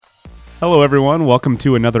Hello, everyone. Welcome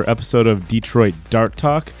to another episode of Detroit Dart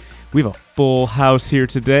Talk. We have a full house here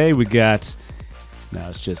today.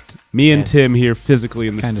 It's just me and Tim here physically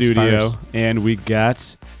in the studio, sparse. And we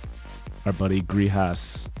got our buddy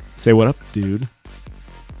Grihas. Say what up, dude.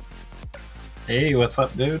 Hey, what's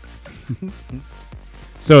up, dude?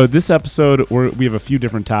 So this episode, we have a few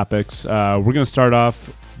different topics. We're going to start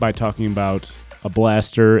off by talking about a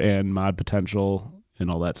blaster and mod potential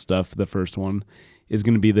and all that stuff. The first one is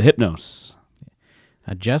going to be the Hypnos.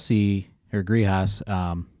 Jesse, or Grihas,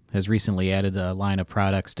 has recently added a line of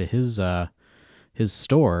products to his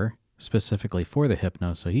store specifically for the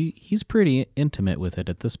Hypnos, so he's pretty intimate with it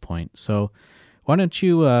at this point. So why don't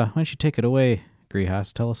you take it away,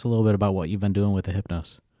 Grihas? Tell us a little bit about what you've been doing with the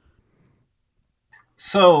Hypnos.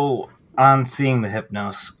 So on seeing the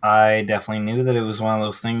Hypnos, I definitely knew that it was one of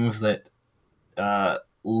those things that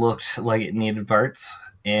looked like it needed parts,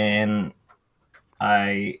 and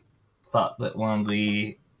I thought that one of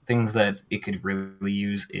the things that it could really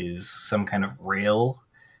use is some kind of rail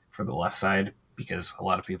for the left side, because a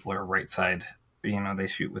lot of people are right side, they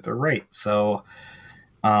shoot with their right. So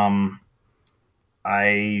I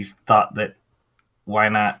thought that why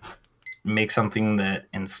not make something that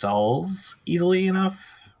installs easily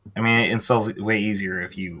enough? I mean, it installs way easier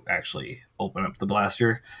if you actually open up the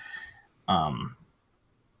blaster.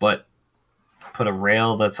 But put a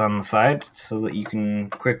rail that's on the side so that you can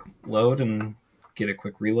quick load and get a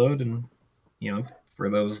quick reload and, for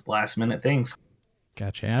those last minute things.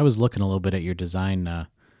 Gotcha. I was looking a little bit at your design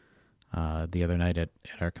the other night at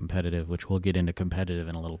our competitive, which we'll get into competitive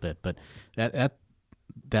in a little bit, but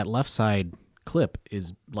that left side clip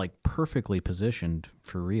is like perfectly positioned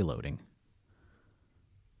for reloading.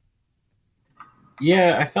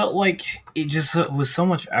 Yeah, I felt like it just was so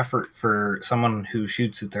much effort for someone who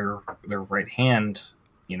shoots at their right hand,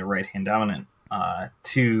 right hand dominant,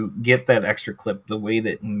 to get that extra clip the way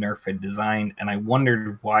that Nerf had designed. And I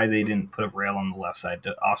wondered why they didn't put a rail on the left side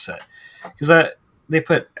to offset. Because they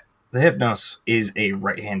put the Hypnos is a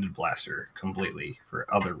right-handed blaster completely for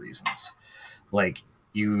other reasons. Like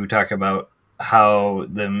you talk about how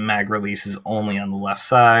the mag release is only on the left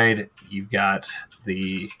side. You've got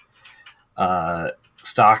the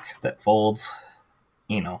stock that folds,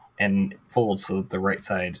 and folds so that the right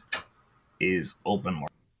side is open more.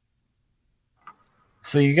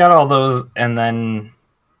 So you got all those, and then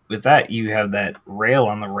with that, you have that rail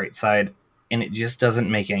on the right side, and it just doesn't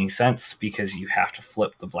make any sense because you have to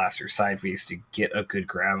flip the blaster sideways to get a good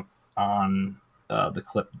grab on the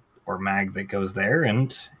clip or mag that goes there.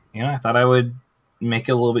 And, I thought I would make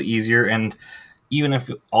it a little bit easier. And even if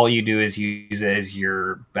all you do is use it as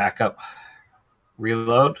your backup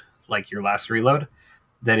reload, like your last reload,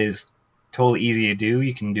 that is totally easy to do.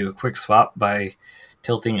 You can do a quick swap by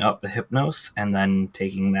tilting up the Hypnos and then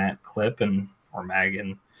taking that clip or mag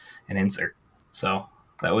and insert. So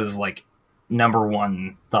that was like number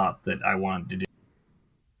one thought that I wanted to do.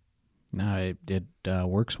 No, it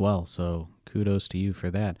works well, so kudos to you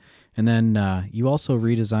for that. And then you also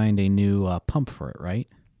redesigned a new pump for it, right?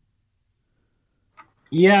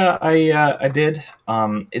 Yeah, I did.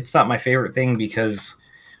 It's not my favorite thing because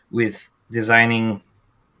with designing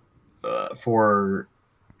for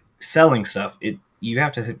selling stuff, you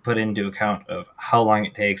have to put into account of how long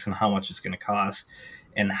it takes and how much it's going to cost,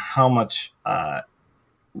 and how much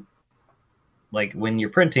like when you're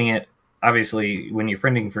printing it. Obviously, when you're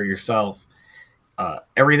printing for yourself,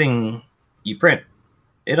 everything you print,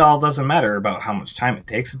 it all doesn't matter about how much time it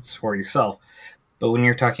takes. It's for yourself. But when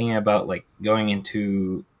you're talking about like going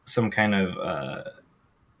into some kind of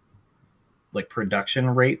like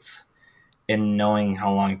production rates and knowing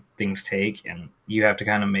how long things take, and you have to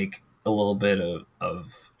kind of make a little bit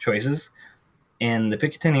of choices. And the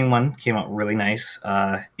Picatinny one came out really nice.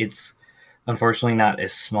 It's unfortunately not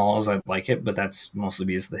as small as I'd like it, but that's mostly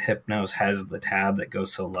because the Hypnos has the tab that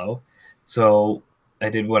goes so low. So I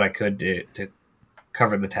did what I could to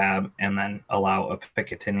cover the tab and then allow a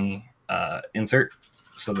Picatinny insert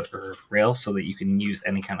or rail so that you can use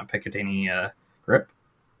any kind of Picatinny grip.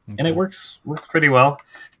 Okay. And it works pretty well.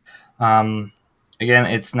 Again,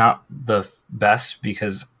 it's not the best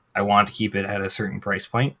because I want to keep it at a certain price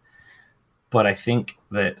point, but I think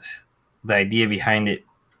that the idea behind it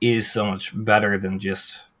is so much better than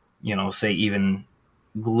just, say even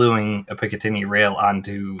gluing a Picatinny rail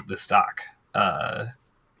onto the stock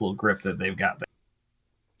little grip that they've got there.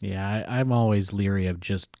 Yeah, I'm always leery of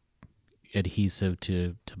just adhesive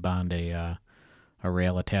to bond a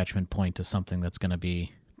rail attachment point to something that's going to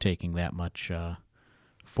be taking that much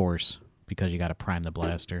force, because you got to prime the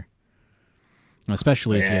blaster.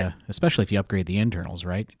 Especially if you upgrade the internals,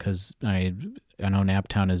 right? Because I know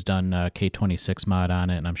Naptown has done K26 mod on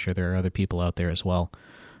it, and I'm sure there are other people out there as well.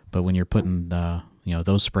 But when you're putting the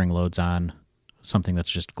those spring loads on something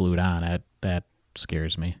that's just glued on, that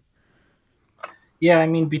scares me. Yeah, I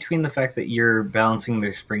mean, between the fact that you're balancing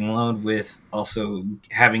the spring load with also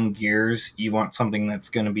having gears, you want something that's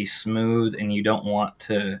going to be smooth, and you don't want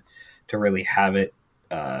to really have it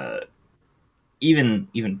even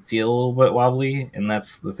feel a little bit wobbly. And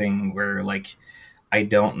that's the thing where, like, I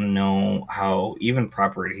don't know how even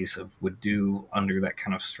proper adhesive would do under that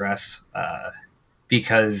kind of stress,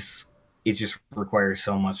 because it just requires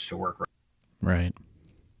so much to work right.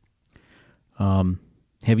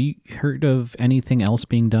 Have you heard of anything else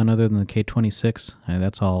being done other than the K26?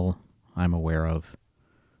 That's all I'm aware of.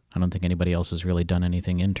 I don't think anybody else has really done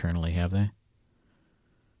anything internally, have they?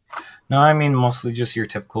 No, I mean, mostly just your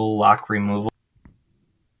typical lock removal.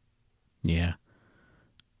 Yeah.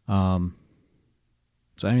 So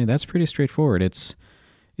I mean, that's pretty straightforward. It's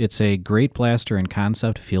a great blaster in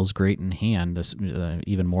concept. Feels great in hand.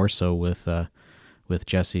 Even more so with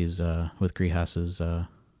Jesse's with Grihas's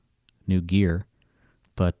new gear.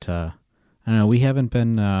 But I don't know. We haven't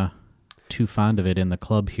been too fond of it in the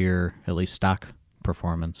club here, at least stock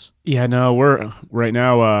performance. Yeah, no, we're right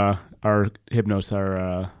now. Our Hypnos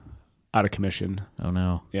are out of commission. Oh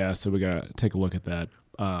no. Yeah, so we gotta take a look at that.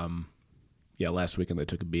 Last weekend they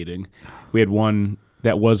took a beating. We had one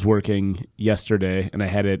that was working yesterday, and I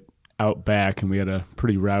had it out back, and we had a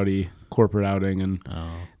pretty rowdy corporate outing, and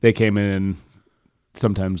they came in. And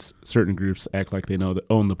sometimes certain groups act like they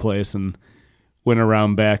own the place, and went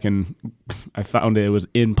around back, and I found it was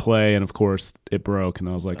in play, and of course it broke, and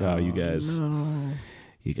I was like, you guys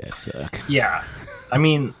suck. Yeah. I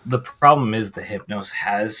mean, the problem is the Hypnos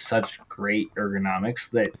has such great ergonomics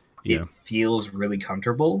that it feels really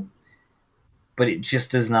comfortable, but it just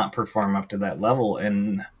does not perform up to that level.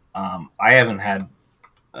 And I haven't had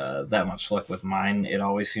that much luck with mine. It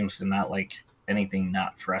always seems to not like anything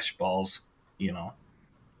not fresh balls,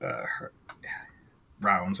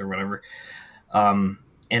 rounds or whatever.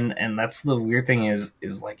 And that's the weird thing is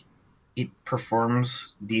like it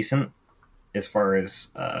performs decent as far as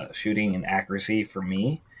shooting and accuracy for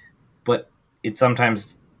me, but it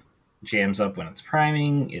sometimes jams up when it's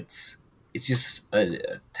priming. It's just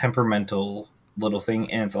a temperamental little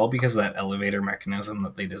thing, and it's all because of that elevator mechanism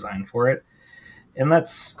that they designed for it. And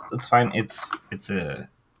that's fine. It's a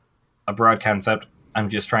broad concept. I'm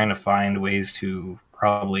just trying to find ways to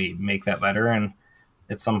probably make that better, and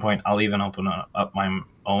at some point I'll even open up my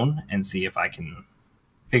own and see if I can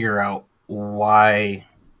figure out why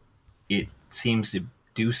it seems to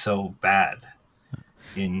do so bad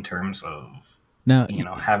in terms of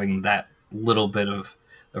having that little bit of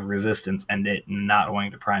resistance and it not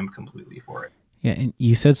wanting to prime completely for it. Yeah, and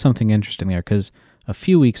you said something interesting there, because a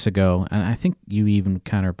few weeks ago, and I think you even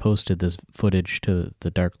kind of posted this footage to the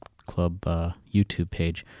Dart Club YouTube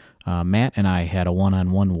page, Matt and I had a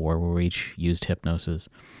one-on-one war where we each used Hypnoses,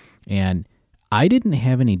 and I didn't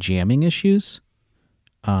have any jamming issues,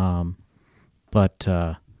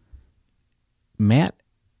 but Matt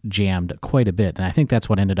jammed quite a bit, and I think that's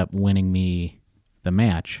what ended up winning me the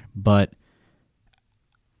match. But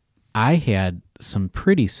I had some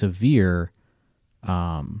pretty severe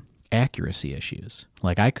accuracy issues.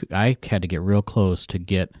 Like I had to get real close to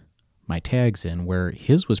get my tags in, where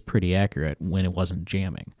his was pretty accurate when it wasn't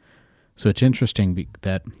jamming. So it's interesting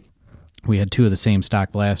that we had two of the same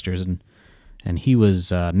stock blasters, and he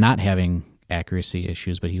was not having accuracy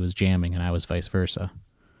issues, but he was jamming, and I was vice versa.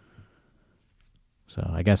 So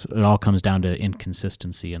I guess it all comes down to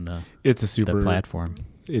inconsistency in the platform.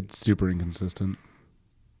 It's super inconsistent,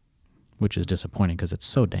 which is disappointing because it's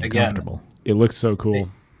so dang comfortable. It looks so cool,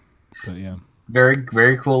 but yeah, very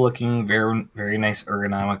very cool looking, very very nice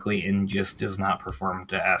ergonomically, and just does not perform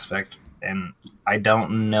to aspect. And I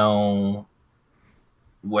don't know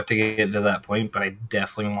what to get to that point, but I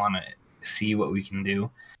definitely want to see what we can do.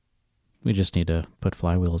 We just need to put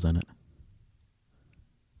flywheels in it.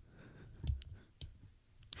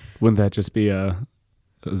 Wouldn't that just be a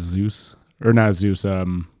Zeus? Or not Zeus,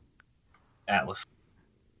 Atlas.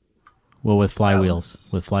 Well, with flywheels. Atlas.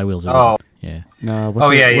 With flywheels. Oh. Yeah. No, what's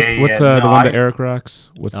the one that Eric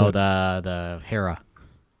rocks? What's the Hera.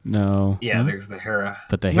 No. Yeah, there's the Hera.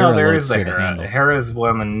 But the Hera there is the Hera. The Hera is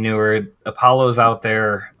one of the newer. Apollo's out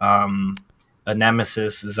there. A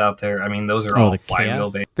Nemesis is out there. I mean, those are all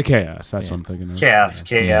flywheel based. The Chaos, that's what I'm thinking of.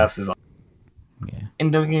 Chaos is. Yeah.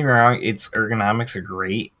 And don't get me wrong, its ergonomics are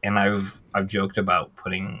great, and I've joked about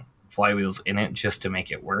putting flywheels in it just to make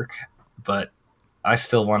it work, but I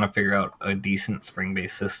still want to figure out a decent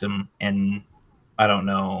spring-based system, and I don't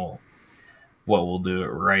know what will do it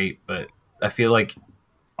right, but I feel like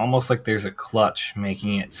almost like there's a clutch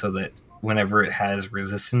making it so that whenever it has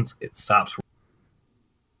resistance, it stops.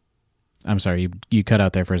 I'm sorry, you cut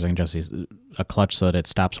out there for a second, Jesse. A clutch so that it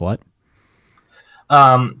stops what?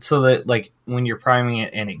 So that like when you're priming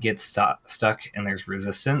it and it gets stuck and there's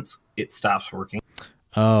resistance, it stops working.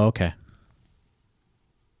 Oh, okay.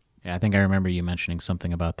 Yeah, I think I remember you mentioning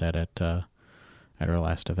something about that at our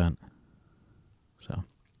last event. So,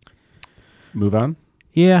 move on.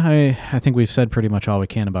 Yeah, I think we've said pretty much all we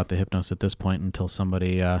can about the Hypnos at this point until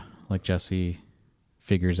somebody like Jesse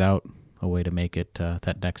figures out a way to make it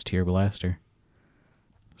that next tier blaster.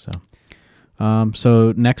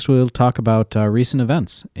 So next we'll talk about recent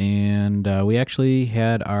events, and we actually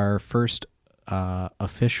had our first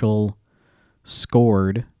official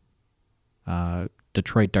scored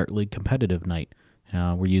Detroit Dart League competitive night.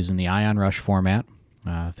 We're using the Ion Rush format,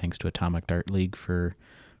 thanks to Atomic Dart League for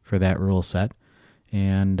that rule set.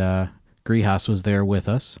 And Grihas was there with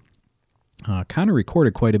us. Kind of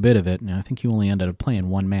recorded quite a bit of it, and I think you only ended up playing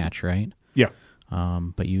one match, right? Yeah.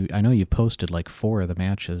 But I know you posted like 4 of the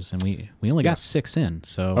matches, and we only got 6 in.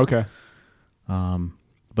 So okay.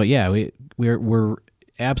 But yeah, we're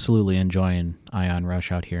absolutely enjoying Ion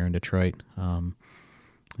Rush out here in Detroit.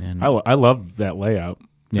 And I love that layout.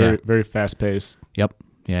 Very fast paced. Yep.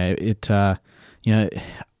 Yeah. It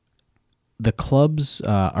the club's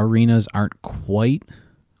arenas aren't quite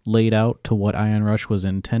laid out to what Ion Rush was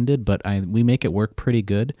intended, but we make it work pretty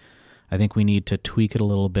good. I think we need to tweak it a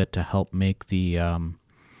little bit to help make the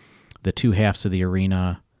 2 halves of the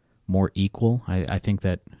arena more equal. I think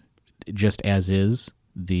that just as is,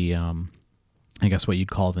 the I guess what you'd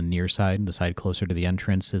call the near side, the side closer to the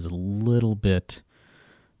entrance, is a little bit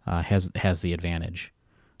has the advantage.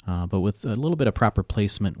 But with a little bit of proper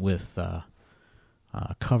placement with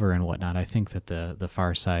cover and whatnot, I think that the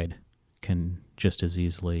far side can just as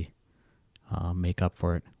easily make up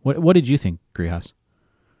for it. What did you think, Grihas?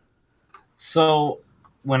 So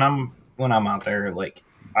when I'm out there, like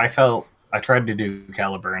I tried to do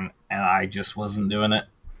Caliburn and I just wasn't doing it.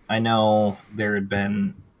 I know there had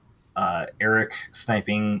been Eric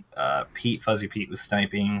sniping, Fuzzy Pete was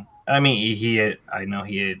sniping. I mean, I know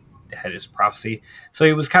he had his prophecy, so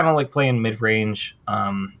he was kind of like playing mid range.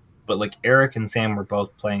 But like Eric and Sam were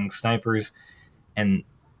both playing snipers, and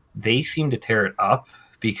they seemed to tear it up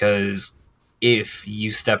because if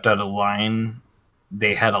you stepped out of line,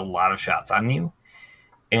 they had a lot of shots on you,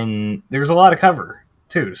 and there's a lot of cover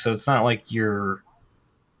too. So it's not like you're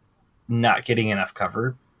not getting enough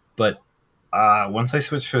cover. But once I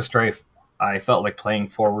switched to a Strife, I felt like playing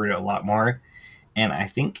forward a lot more, and I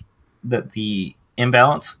think that the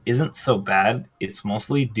imbalance isn't so bad. It's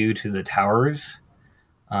mostly due to the towers.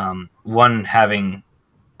 One having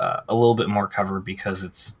a little bit more cover because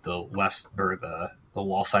it's the left or the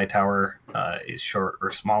wall side tower is short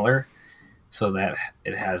or smaller, so that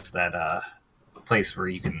it has that place where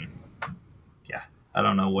you can, I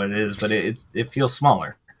don't know what it is, but it feels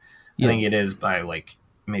smaller. Yeah. I think it is by like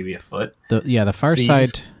maybe a foot. The far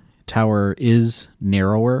side tower is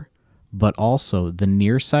narrower, but also the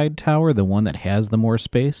near side tower, the one that has the more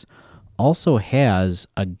space, also has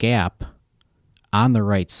a gap on the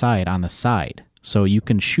right side, on the side. So you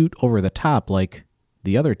can shoot over the top like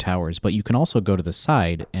the other towers, but you can also go to the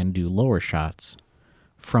side and do lower shots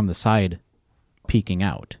from the side peeking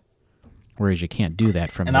out, whereas you can't do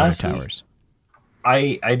that from the honestly, other towers.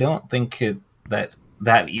 I don't think that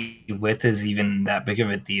width is even that big of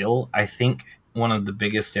a deal. I think one of the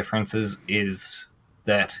biggest differences is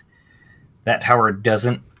that tower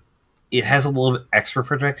doesn't... It has a little bit extra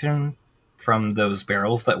protection from those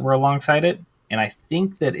barrels that were alongside it, and I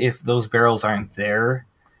think that if those barrels aren't there,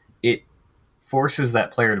 it forces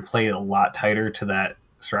that player to play a lot tighter to that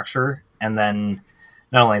structure, and then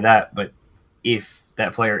not only that, but if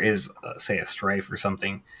that player is, say, a Strife or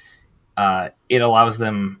something, it allows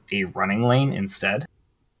them a running lane instead.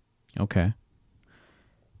 Okay.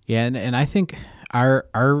 Yeah, and I think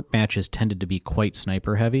our matches tended to be quite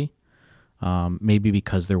sniper heavy, maybe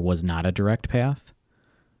because there was not a direct path.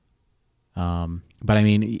 But I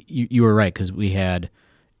mean, you were right, because we had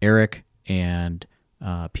Eric and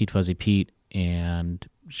Fuzzy Pete and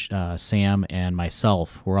Sam and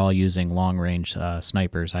myself were all using long-range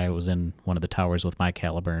snipers. I was in one of the towers with my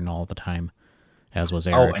Caliburn all the time, as was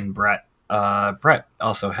Eric. Oh, and Brett. Brett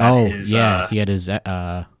also had his... he had his,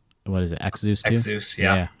 what is it, X-Zeus too? X-Zeus,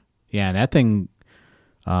 yeah. Yeah, and that thing,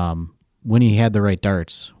 when he had the right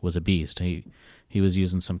darts, was a beast. He was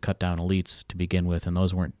using some cut-down elites to begin with, and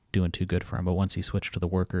those weren't doing too good for him. But once he switched to the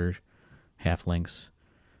worker half-links,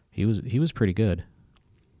 he was pretty good.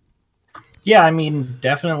 Yeah, I mean,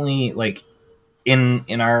 definitely, like,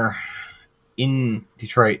 in our in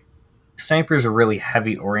Detroit, snipers are really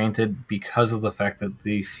heavy oriented because of the fact that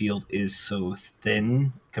the field is so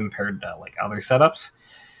thin compared to like other setups.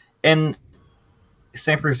 And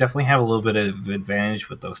snipers definitely have a little bit of advantage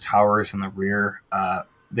with those towers in the rear.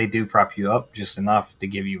 They do prop you up just enough to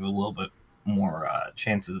give you a little bit more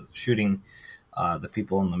chances of shooting the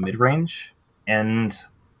people in the mid range. And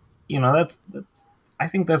that's I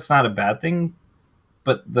think that's not a bad thing.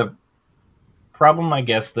 But the problem, I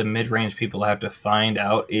guess, the mid range people have to find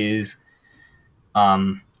out is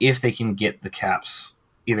if they can get the caps,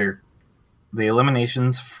 either the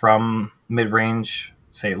eliminations from mid range,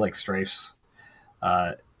 say like strafes,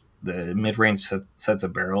 the mid range sets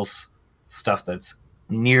of barrels, stuff that's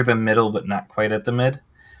near the middle but not quite at the mid.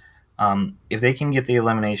 If they can get the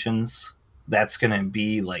eliminations, that's going to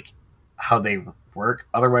be like how they work.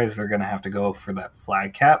 Otherwise, they're going to have to go for that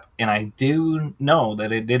flag cap. And I do know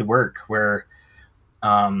that it did work where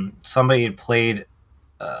somebody had played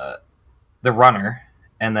the runner,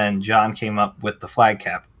 and then John came up with the flag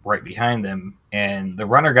cap right behind them, and the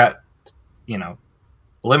runner got,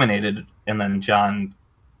 eliminated, and then John,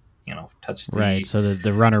 touched the right. So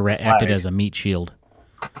the runner acted as a meat shield.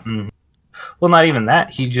 Mm-hmm. Well, not even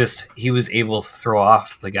that. He was able to throw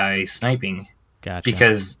off the guy sniping. Gotcha.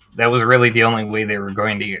 Because that was really the only way they were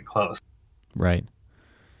going to get close. Right.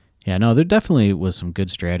 Yeah. No, there definitely was some good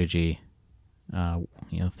strategy.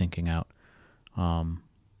 Thinking out. I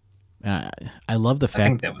love the fact. I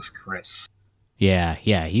think that was Chris. Yeah,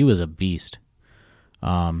 he was a beast.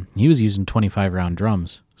 He was using 25-round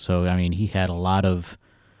drums, so I mean, he had a lot of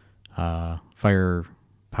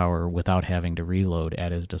firepower without having to reload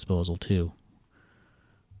at his disposal too.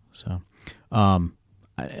 So, and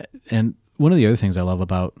one of the other things I love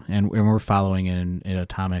about, and we're following in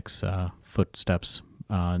Atomic's footsteps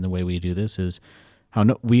in the way we do this, is how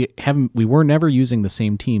we were never using the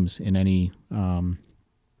same teams in any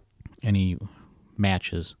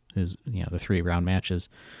matches, is the 3-round matches.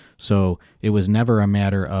 So it was never a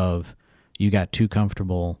matter of you got too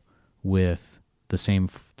comfortable with the same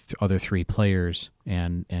other 3 players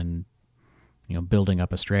and building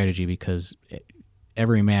up a strategy, because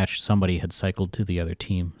every match somebody had cycled to the other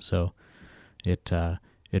team. So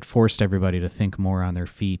it forced everybody to think more on their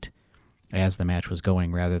feet as the match was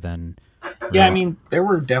going, rather than I mean, there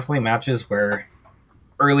were definitely matches where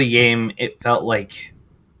early game it felt like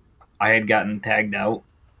I had gotten tagged out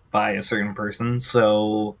by a certain person,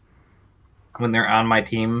 so when they're on my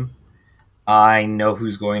team, I know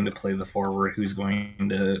who's going to play the forward, who's going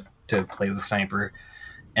to play the sniper.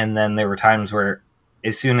 And then there were times where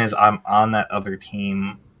as soon as I'm on that other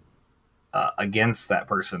team against that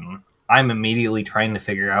person, I'm immediately trying to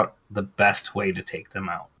figure out the best way to take them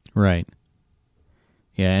out. Right.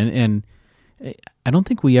 Yeah, and I don't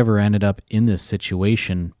think we ever ended up in this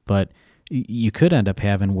situation, but you could end up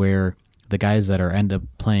having where the guys that end up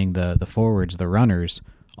playing the forwards, the runners,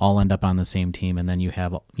 all end up on the same team, and then you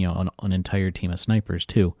have an entire team of snipers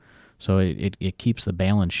too. So it keeps the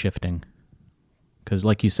balance shifting. Because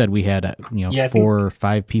like you said, we had 4 or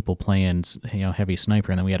 5 people playing heavy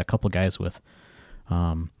sniper, and then we had a couple guys with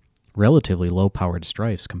relatively low powered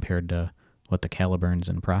strifes compared to what the Caliburns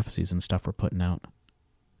and Prophecies and stuff were putting out.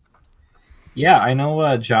 Yeah, I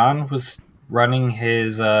know John was running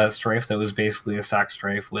his strafe that was basically a sock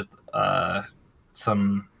strafe with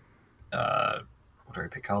some what are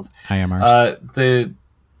they called? IMRs.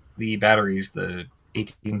 The batteries, the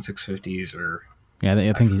 18650s, or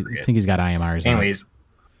I think he's got IMRs. Anyways,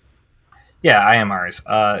 yeah,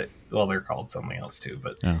 IMRs. Well, they're called something else too,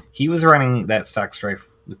 but he was running that stock strafe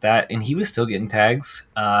with that, and he was still getting tags.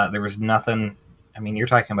 There was nothing. I mean, you're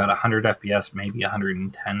talking about 100 FPS, maybe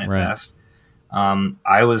 110 at best.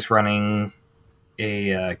 I was running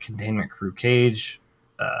a containment crew cage,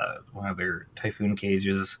 one of their Typhoon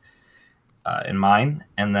cages in mine,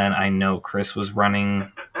 and then I know Chris was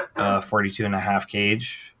running a 42.5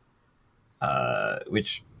 cage,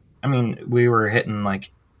 which, I mean, we were hitting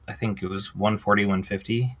like, I think it was 140,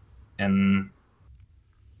 150, and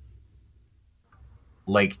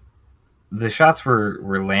like the shots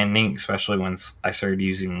were landing, especially once I started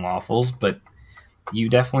using waffles, but you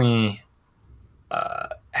definitely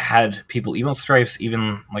had people, even strifes,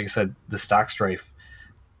 even like I said, the stock strife,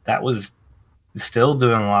 that was still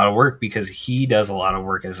doing a lot of work because he does a lot of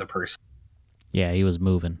work as a person. Yeah, he was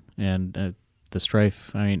moving, and the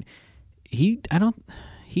strife. I mean, he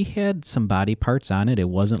had some body parts on it. It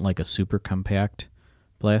wasn't like a super compact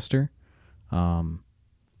blaster,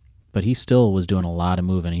 but he still was doing a lot of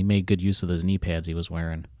moving. He made good use of those knee pads he was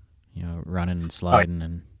wearing, running and sliding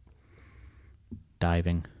and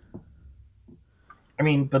diving. I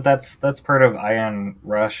mean, but that's part of Ion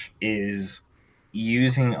Rush is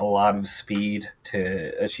using a lot of speed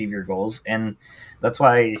to achieve your goals, and that's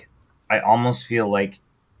why I almost feel like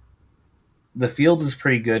the field is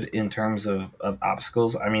pretty good in terms of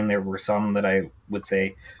obstacles. I mean, there were some that I would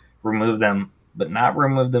say remove them, but not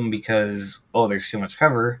remove them because, oh, there's too much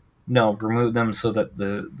cover. No, remove them so that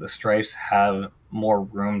the stripes have more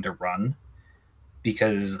room to run,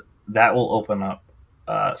 because that will open up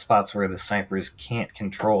spots where the snipers can't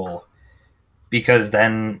control. Because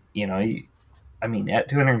then, I mean, at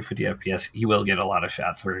 250 FPS, you will get a lot of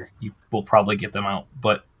shots where you will probably get them out,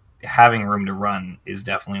 but having room to run is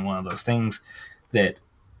definitely one of those things that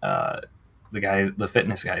the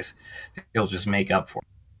fitness guys, they'll just make up for.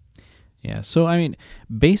 Yeah, so I mean,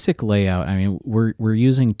 basic layout. I mean, we're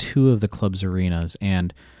using 2 of the club's arenas,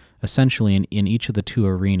 and essentially in each of the 2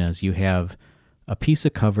 arenas, you have a piece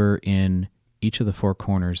of cover in each of the 4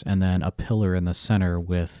 corners, and then a pillar in the center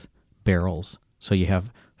with barrels. So you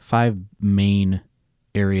have 5 main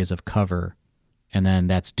areas of cover, and then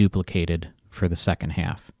that's duplicated for the second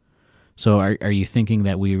half. So are you thinking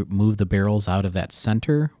that we move the barrels out of that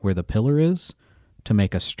center where the pillar is to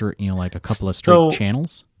make a like a couple of straight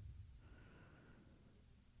channels?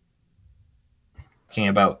 Talking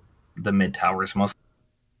about the mid towers most.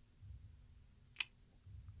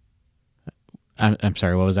 I'm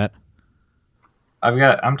sorry, what was that?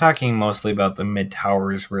 I'm talking mostly about the mid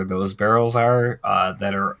towers where those barrels are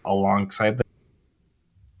that are alongside the.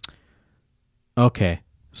 Okay,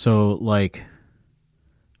 so like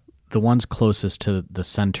the ones closest to the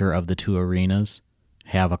center of the 2 arenas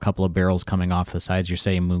have a couple of barrels coming off the sides. You're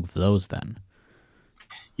saying move those then?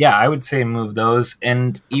 Yeah, I would say move those,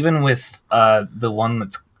 and even with the one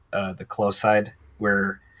that's the close side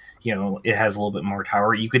where it has a little bit more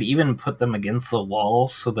tower, you could even put them against the wall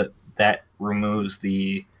so that removes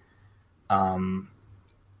the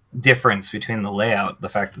difference between the layout, the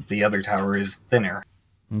fact that the other tower is thinner.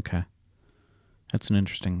 Okay, that's an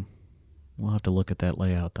interesting. We'll have to look at that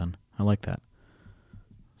layout then. I like that.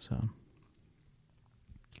 So,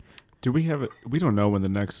 do we have it? We don't know when the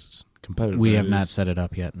next competitive. We have not set it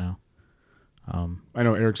up yet. No. I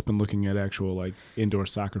know Eric's been looking at actual like indoor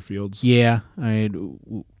soccer fields. Yeah,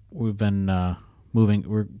 we've been moving.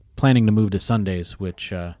 We're planning to move to Sundays,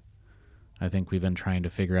 which I think we've been trying to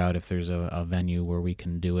figure out if there's a venue where we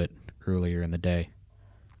can do it earlier in the day.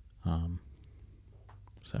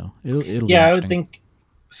 So it'll. Yeah, I would think.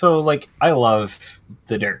 So, like, I love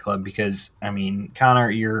the Dart Club because, I mean, Connor,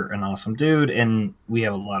 you're an awesome dude, and we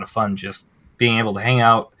have a lot of fun just being able to hang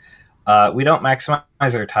out. We don't maximize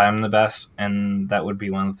our time the best, and that would be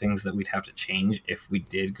one of the things that we'd have to change if we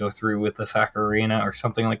did go through with the soccer arena or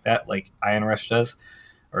something like that, like Ion Rush does,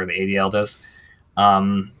 or the ADL does.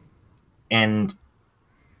 And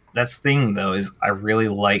that's the thing, though, is I really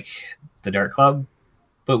like the Dart Club,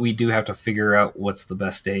 but we do have to figure out what's the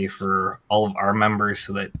best day for all of our members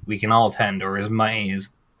so that we can all attend, or as many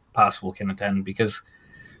as possible can attend, because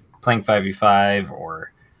playing 5v5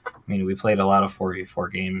 or, I mean, we played a lot of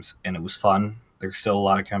 4v4 games and it was fun. There's still a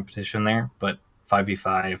lot of competition there, but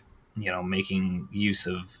 5v5, making use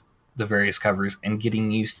of the various covers and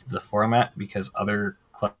getting used to the format because other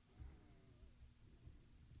clubs.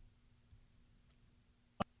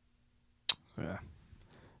 Yeah.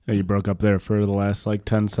 You broke up there for the last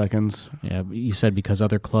 10 seconds. Yeah, you said because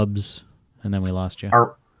other clubs, and then we lost you.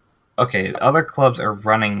 Other clubs are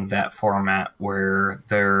running that format where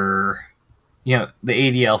they're, the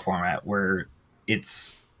ADL format where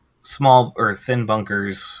it's small or thin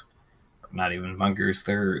bunkers, not even bunkers,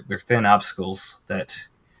 they're thin obstacles that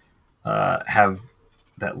have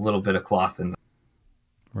that little bit of cloth in them.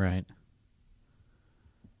 Right.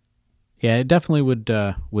 Yeah, it definitely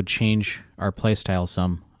would change our play style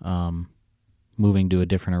some. Moving to a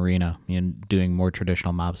different arena and doing more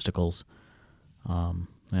traditional obstacles. And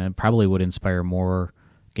it probably would inspire more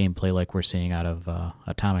gameplay like we're seeing out of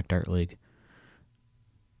Atomic Dart League.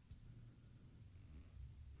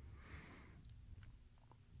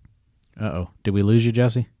 Uh-oh. Did we lose you,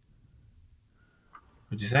 Jesse?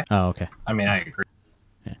 What'd you say? Oh, okay. I mean, I agree.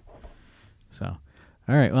 Yeah. So,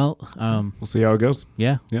 all right. Well, we'll see how it goes.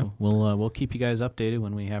 Yeah. We'll keep you guys updated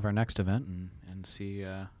when we have our next event and see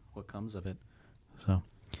what comes of it. So,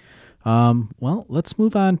 well, let's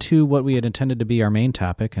move on to what we had intended to be our main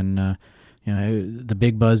topic, and the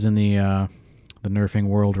big buzz in the nerfing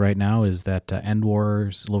world right now is that End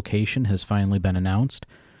War's location has finally been announced,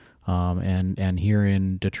 and here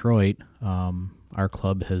in Detroit, our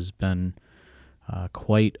club has been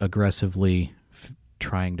quite aggressively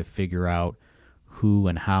trying to figure out who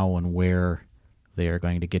and how and where they are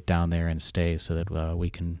going to get down there and stay, so that we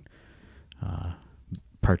can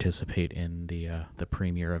participate in the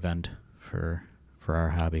premier event for our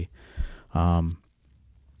hobby.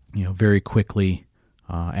 Very quickly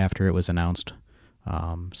after it was announced,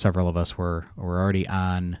 several of us were already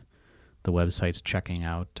on the websites checking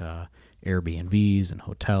out Airbnbs and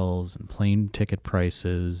hotels and plane ticket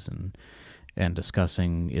prices and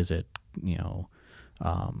discussing, is it,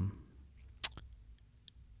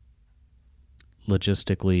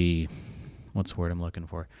 logistically, what's the word I'm looking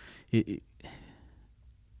for?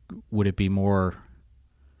 Would it be more...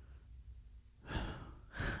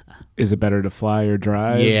 Is it better to fly or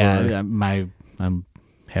drive? Yeah, I'm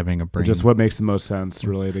having a brain. Just what makes the most sense,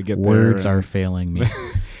 really, to get words there. Are failing me.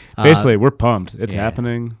 Basically, we're pumped. It's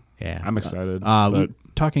happening. Yeah, I'm excited.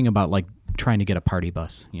 Talking about like trying to get a party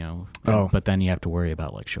bus, but then you have to worry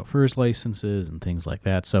about like chauffeurs' licenses and things like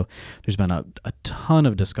that. So there's been a ton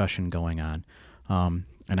of discussion going on,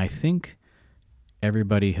 and I think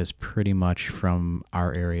everybody has pretty much from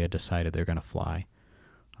our area decided they're going to fly.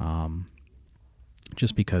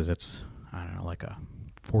 Just because it's, I don't know, like a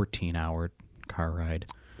 14-hour car ride.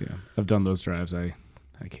 Yeah, I've done those drives. I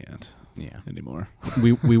can't. Yeah. Anymore.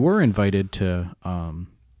 we were invited to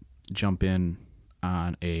jump in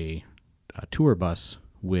on a tour bus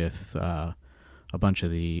with a bunch of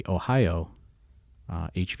the Ohio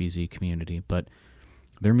HVZ community, but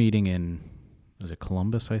they're meeting in, was it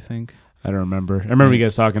Columbus, I think? I don't remember. I remember you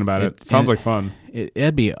guys talking about it. Sounds like fun.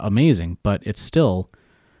 It'd be amazing, but it's still...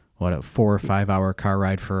 a 4 or 5 hour car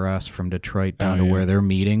ride for us from Detroit down to where they're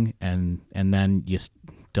meeting, and then you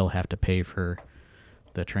still have to pay for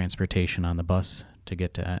the transportation on the bus to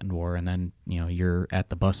get to Endwar, and then you're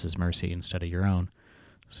at the bus's mercy instead of your own.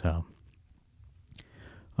 So,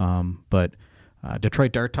 but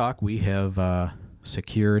Detroit Dart Talk, we have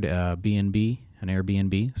secured a B&B, an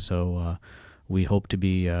Airbnb, so we hope to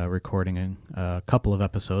be recording a couple of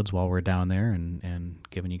episodes while we're down there and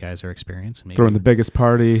giving you guys our experience. Maybe throwing the biggest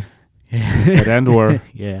party at Endwar.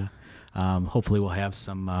 Yeah. Hopefully we'll have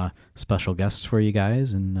some special guests for you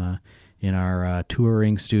guys in our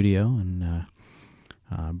touring studio and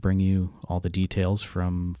bring you all the details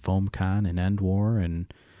from FoamCon and Endwar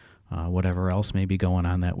and whatever else may be going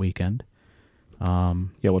on that weekend.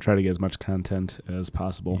 We'll try to get as much content as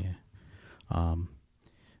possible.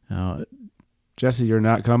 Yeah. Jesse, you're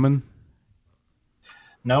not coming?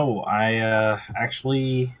 No, I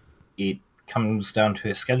actually, it comes down to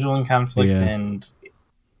a scheduling conflict, and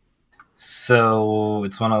so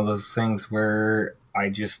it's one of those things where I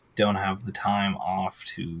just don't have the time off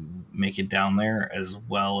to make it down there, as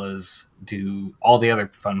well as do all the other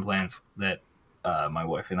fun plans that my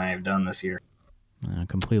wife and I have done this year.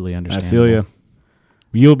 Completely understandable. I feel you.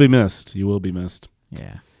 You'll be missed. You will be missed.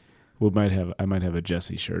 Yeah. I might have a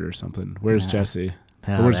Jesse shirt or something. Where's Jesse?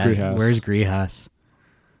 Where's Grihas? Where's Grihas?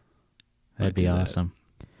 That'd be awesome.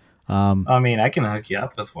 I mean, I can hook you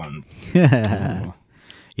up with one.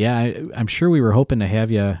 Yeah, I'm sure we were hoping to have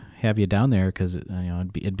you down there because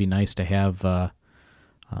it'd be nice to have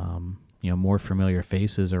more familiar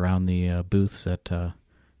faces around the booths at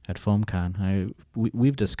FoamCon.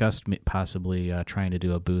 We've discussed possibly trying to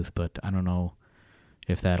do a booth, but I don't know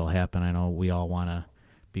if that'll happen. I know we all want to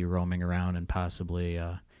be roaming around and possibly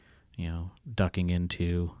ducking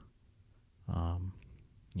into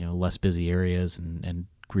less busy areas and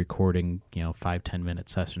recording 5-10 minute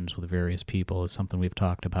sessions with various people is something we've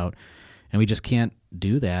talked about, and we just can't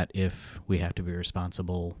do that if we have to be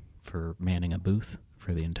responsible for manning a booth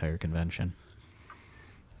for the entire convention.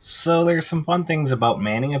 So there's some fun things about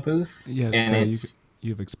manning a booth. Yes, and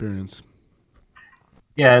you have experience.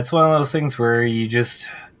 Yeah, it's one of those things where you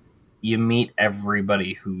meet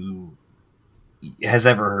everybody who has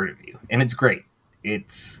ever heard of you, and it's great.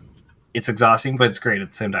 It's exhausting, but it's great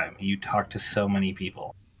at the same time. You talk to so many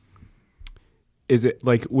people. Is it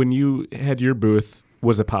like when you had your booth,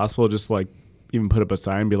 was it possible to just like even put up a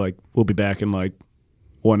sign and be like, we'll be back in like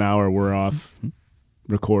 1 hour, we're off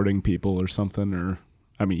recording people or something? Or,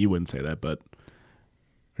 I mean, you wouldn't say that, but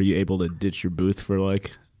are you able to ditch your booth for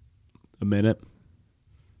like a minute?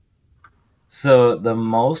 So the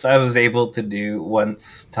most I was able to do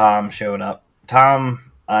once Tom showed up,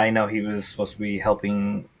 I know he was supposed to be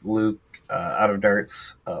helping Luke out of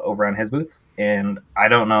darts over on his booth, and I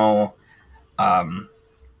don't know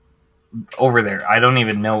over there. I don't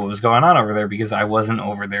even know what was going on over there because I wasn't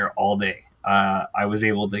over there all day. I was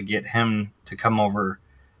able to get him to come over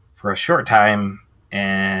for a short time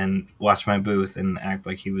and watch my booth and act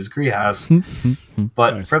like he was Grihas.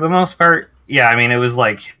 But nice. For the most part, yeah, I mean, it was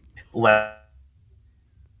like...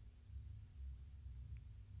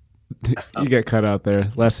 You get cut out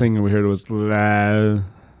there. Last thing we heard was...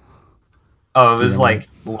 Oh, it was like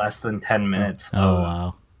less than 10 minutes. Oh,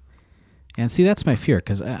 wow. And see, that's my fear,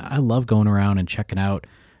 because I love going around and checking out,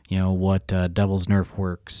 what Devil's Nerf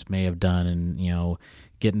Works may have done, and,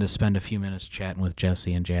 getting to spend a few minutes chatting with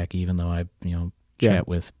Jesse and Jackie, even though I, chat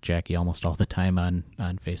with Jackie almost all the time on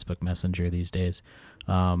Facebook Messenger these days.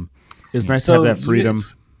 It's nice to have that freedom.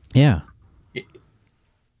 Yeah. I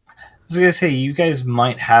was going to say, you guys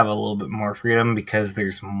might have a little bit more freedom because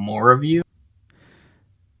there's more of you.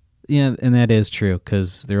 Yeah, and that is true,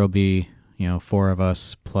 because there will be, 4 of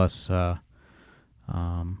us plus,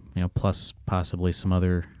 plus possibly some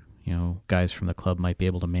other, guys from the club might be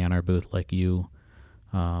able to man our booth like you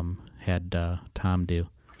had Tom do.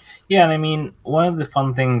 Yeah, and I mean, one of the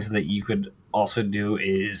fun things that you could also do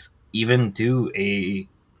is even do a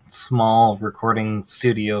small recording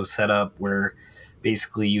studio setup where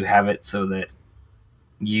basically you have it so that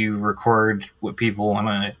you record what people want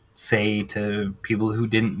to say to people who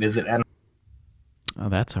didn't visit. Oh,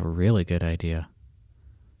 that's a really good idea.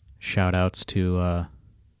 Shout outs to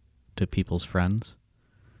people's friends.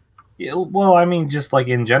 Yeah, well, I mean, just like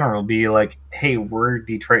in general, be like, hey, we're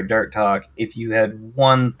Detroit Dart Talk. If you had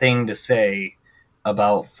one thing to say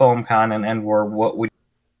about FoamCon and EndWar, what would...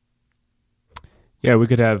 Yeah, we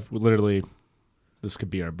could have literally, this could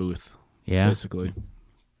be our booth. Yeah. Basically.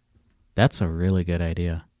 That's a really good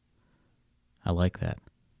idea. I like that.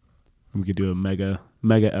 We could do a mega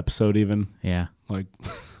episode even. Yeah. Like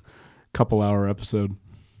couple hour episode.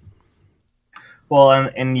 Well,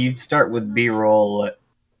 and you'd start with B-roll.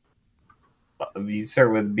 You'd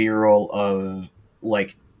start with B-roll of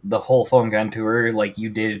like the whole FoamCon tour, like you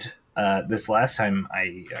did this last time.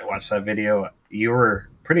 I watched that video. You were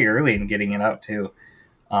pretty early in getting it out too.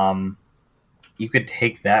 You could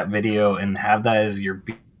take that video and have that as your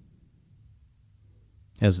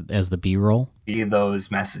as the B-roll.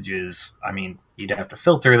 Those messages. I mean, you'd have to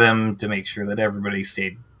filter them to make sure that everybody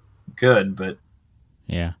stayed good, but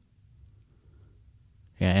yeah.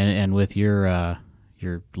 And with your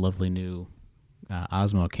lovely new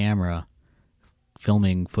Osmo camera,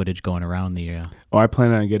 filming footage going around the. I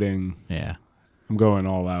plan on getting. Yeah. I'm going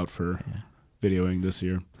all out for videoing this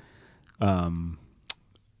year.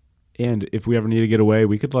 And if we ever need to get away,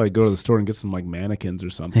 we could like go to the store and get some like mannequins or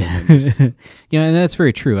something. And just... Yeah, and that's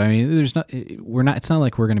very true. I mean, it's not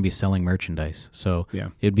like we're going to be selling merchandise. So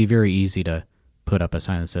it'd be very easy to put up a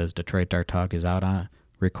sign that says Detroit Dart Talk is out on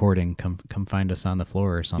recording. Come find us on the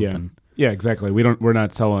floor or something. Yeah, exactly. We're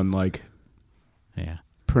not selling like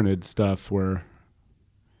printed stuff where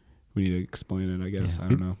we need to explain it, I guess. I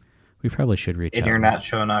don't know. We probably should reach out. And you're not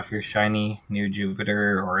showing off your shiny new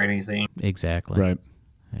Jupiter or anything. Exactly. Right.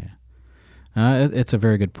 Yeah. It's a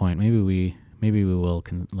very good point. Maybe we will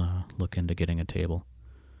look into getting a table.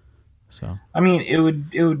 So I mean, it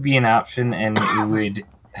would be an option, and it would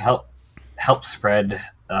help spread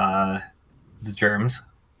the germs,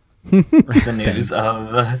 the news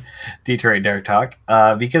of Detroit Dart Talk,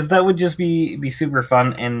 because that would just be super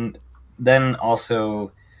fun, and then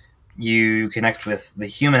also you connect with the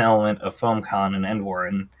human element of FoamCon and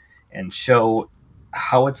EndWar and show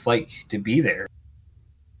how it's like to be there.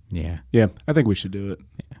 Yeah, I think we should do it.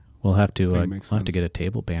 Yeah. We'll have to get a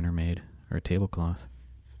table banner made or a tablecloth.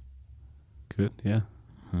 Good, yeah.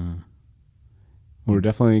 We're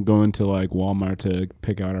definitely going to like Walmart to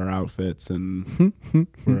pick out our outfits, and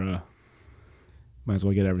we're might as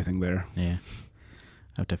well get everything there. Yeah,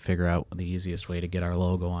 I have to figure out the easiest way to get our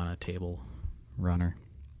logo on a table runner.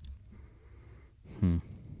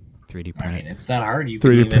 3D print. I mean, it's not hard. You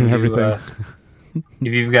 3D print everything.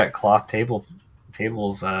 If you've got cloth tables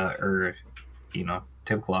or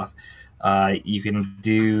tablecloth, you can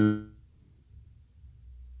do.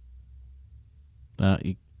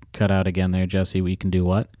 You cut out again there, Jesse. We can do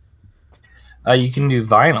what? You can do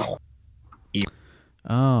vinyl.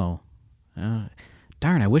 Oh,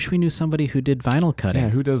 darn! I wish we knew somebody who did vinyl cutting. Yeah,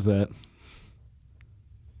 who does that?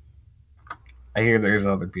 I hear there's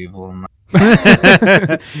other people.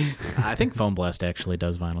 I think Foam Blast actually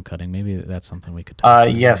does vinyl cutting. Maybe that's something we could talk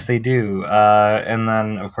about. Yes, they do. And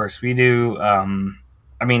then, of course, we do.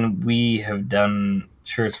 I mean, we have done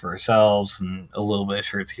shirts for ourselves and a little bit of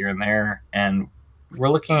shirts here and there. And we're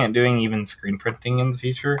looking at doing even screen printing in the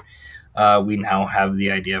future. We now have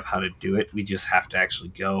the idea of how to do it. We just have to actually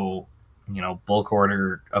go, bulk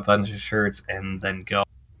order a bunch of shirts and then go.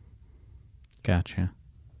 Gotcha.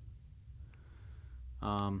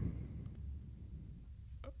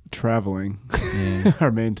 Traveling,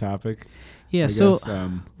 our main topic. Yeah,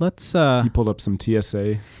 let's. You pulled up some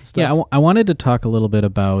TSA stuff. Yeah, I wanted to talk a little bit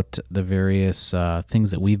about the various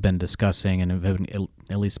things that we've been discussing and have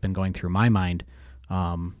at least been going through my mind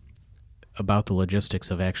about the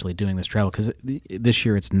logistics of actually doing this travel, because this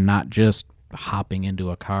year it's not just hopping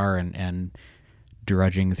into a car and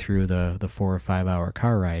drudging through the 4 or 5 hour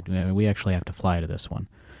car ride. We actually have to fly to this one.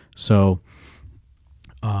 So,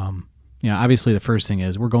 obviously the first thing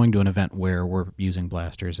is we're going to an event where we're using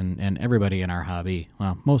blasters, and everybody in our hobby,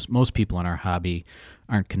 well, most people in our hobby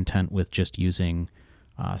aren't content with just using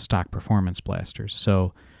stock performance blasters.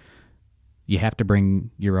 So you have to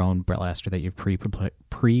bring your own blaster that you've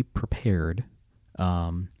pre-prepared,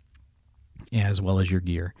 as well as your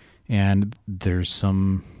gear. And there's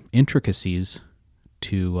some intricacies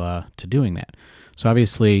to doing that. So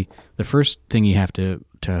obviously, the first thing you have to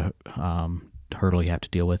hurdle you have to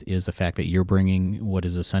deal with is the fact that you're bringing what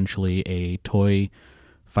is essentially a toy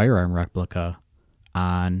firearm replica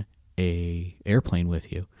on a airplane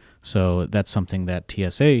with you. So that's something that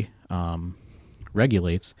TSA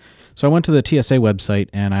regulates. So I went to the TSA website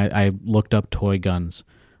and I looked up toy guns.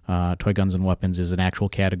 Toy guns and weapons is an actual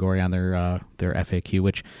category on their FAQ,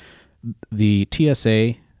 which the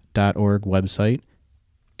TSA.org website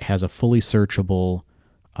has a fully searchable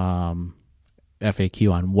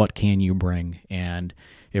FAQ on what can you bring, and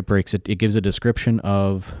it gives a description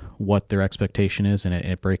of what their expectation is, and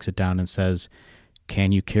it breaks it down and says,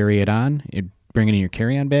 can you carry it on, bring it in your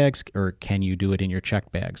carry-on bags, or can you do it in your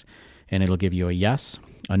checked bags? And it'll give you a yes,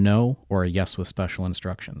 a no, or a yes with special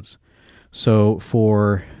instructions. So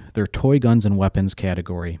for their toy guns and weapons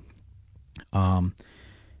category,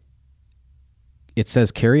 it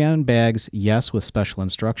says carry-on bags, yes, with special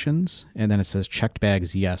instructions, and then it says checked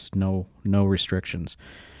bags, yes, no restrictions.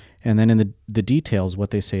 And then in the details,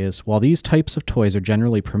 what they say is, while these types of toys are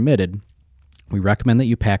generally permitted, we recommend that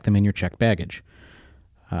you pack them in your checked baggage.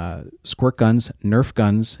 Squirt guns, Nerf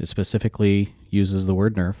guns, it specifically uses the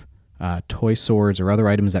word Nerf, toy swords or other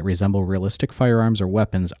items that resemble realistic firearms or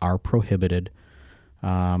weapons are prohibited.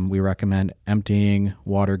 We recommend emptying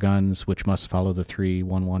water guns, which must follow the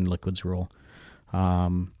 3-1-1 liquids rule.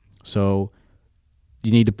 So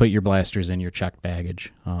you need to put your blasters in your checked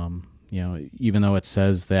baggage. Even though it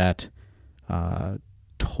says that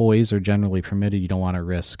toys are generally permitted, you don't want to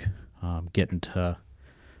risk getting to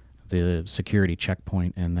the security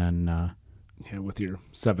checkpoint and then with your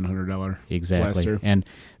 $700 exactly blaster. And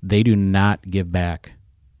they do not give back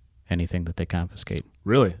anything that they confiscate.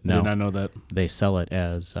 Really? No. I did not know that. They sell it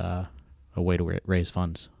as a way to raise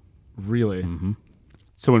funds. Really? Mm-hmm.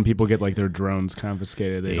 So when people get like their drones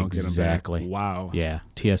confiscated, they don't get them back. Wow. Yeah.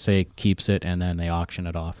 TSA keeps it and then they auction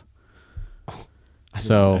it off. I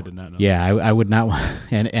did not know. Yeah, I would not want,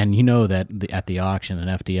 and you know that at the auction,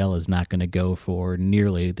 an FDL is not going to go for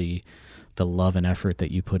nearly the love and effort that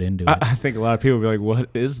you put into it. I think a lot of people will be like, what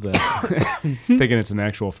is that? Thinking it's an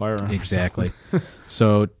actual firearm. Exactly.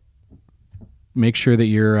 So make sure that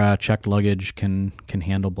your checked luggage can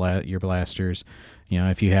handle your blasters.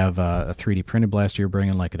 If you have a 3D printed blaster you're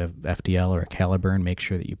bringing, like a FDL or a Caliburn, make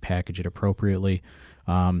sure that you package it appropriately.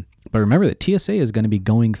 But remember that TSA is going to be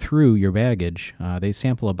going through your baggage. They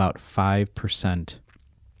sample about 5%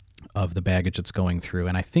 of the baggage that's going through,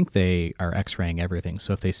 and I think they are x-raying everything.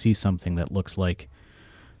 So if they see something that looks like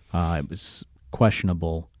it was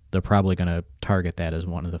questionable, they're probably going to target that as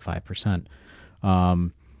one of the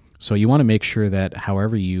 5%. So you want to make sure that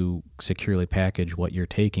however you securely package what you're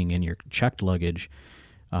taking in your checked luggage,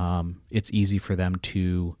 it's easy for them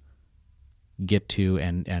to get to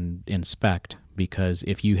and inspect, because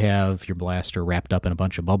if you have your blaster wrapped up in a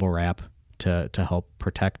bunch of bubble wrap to help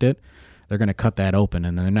protect it, they're going to cut that open,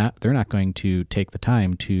 and they're not going to take the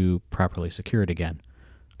time to properly secure it again.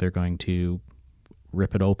 They're going to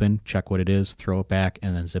rip it open, check what it is, throw it back,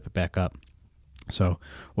 and then zip it back up. So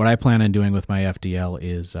what I plan on doing with my FDL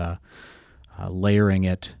is layering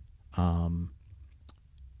it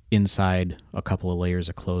inside a couple of layers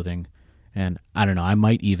of clothing. And I don't know, I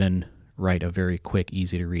might even write a very quick,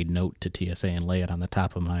 easy-to-read note to TSA and lay it on the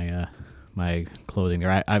top of my my clothing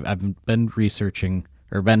there. I've been researching,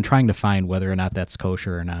 or been trying to find whether or not that's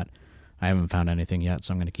kosher or not. I haven't found anything yet,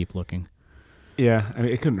 so I'm going to keep looking. Yeah, I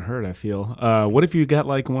mean, it couldn't hurt, I feel. What if you got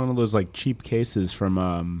like one of those like cheap cases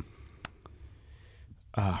from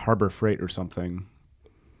Harbor Freight or something?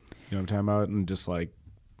 You know what I'm talking about? And just like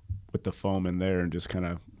with the foam in there and just kind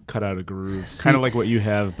of cut out a groove. Kind of like what you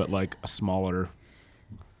have, but like a smaller.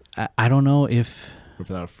 I don't know if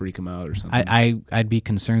that'll freak them out or something. I'd be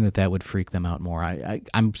concerned that would freak them out more.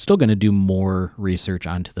 I'm still going to do more research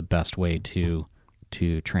onto the best way to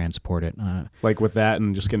transport it. Like with that,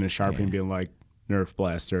 and just getting a Sharpie and being like Nerf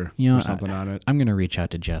blaster or something on it. I'm going to reach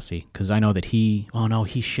out to Jesse, because I know that he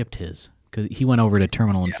shipped his, because he went over to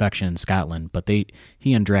Terminal Infection in Scotland, but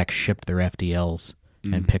he and Drax shipped their FDLs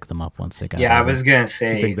and pick them up once they got. Yeah, I was gonna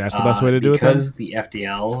say. You think that's the best way to do it? Because the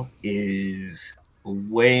FDL is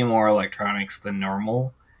way more electronics than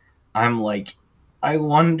normal. I'm like, I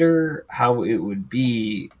wonder how it would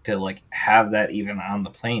be to like have that even on the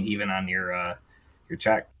plane, even on your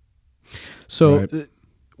check. So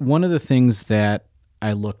one of the things that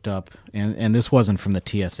I looked up, and this wasn't from the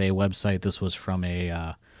TSA website. This was from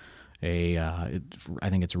I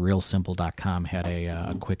think it's realsimple.com had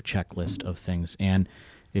a quick checklist of things, and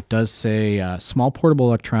it does say small portable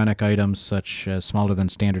electronic items such as smaller than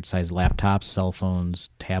standard size laptops, cell phones,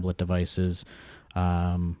 tablet devices.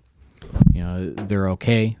 They're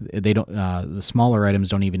okay. They don't. The smaller items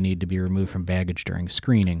don't even need to be removed from baggage during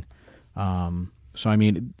screening. So I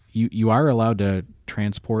mean, you are allowed to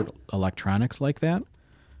transport electronics like that.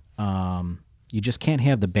 You just can't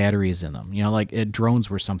have the batteries in them. Like drones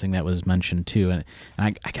were something that was mentioned too, and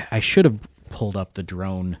I should have pulled up the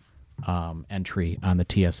drone entry on the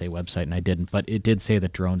TSA website, and I didn't. But it did say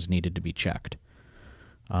that drones needed to be checked.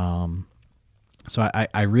 So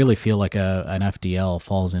I really feel like an FDL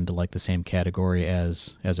falls into like the same category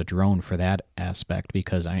as a drone for that aspect,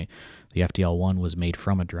 because the FDL-1 was made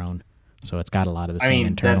from a drone, so it's got a lot of the same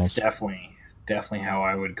internals. That's definitely how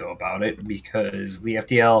I would go about it, because the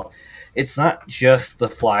FDL, it's not just the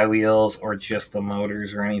flywheels or just the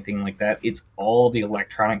motors or anything like that. It's all the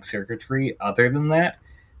electronic circuitry. Other than that,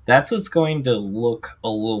 that's what's going to look a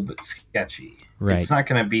little bit sketchy. Right. It's not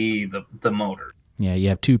going to be the motor. Yeah, you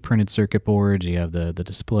have two printed circuit boards. You have the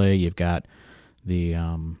display. You've got the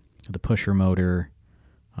pusher motor,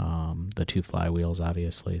 the two flywheels,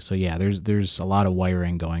 obviously. So yeah, there's a lot of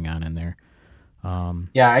wiring going on in there.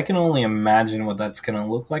 Yeah, I can only imagine what that's going to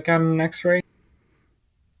look like on an X-ray.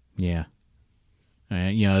 Yeah.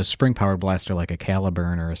 A spring-powered blaster like a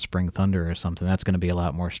Caliburn or a Spring Thunder or something, that's going to be a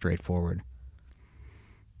lot more straightforward.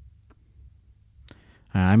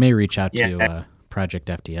 I may reach out to Project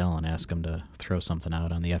FDL and ask them to throw something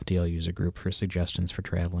out on the FDL user group for suggestions for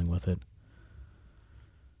traveling with it.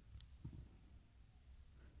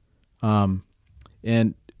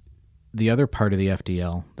 And the other part of the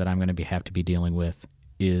FDL that I'm going to have to be dealing with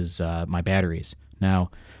is my batteries.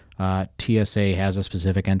 Now, TSA has a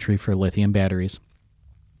specific entry for lithium batteries,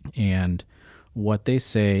 and what they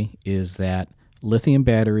say is that lithium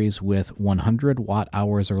batteries with 100 watt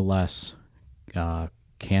hours or less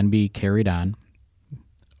can be carried on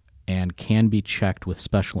and can be checked with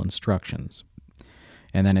special instructions.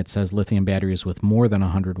 And then it says lithium batteries with more than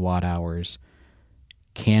 100 watt hours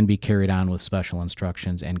can be carried on with special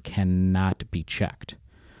instructions and cannot be checked.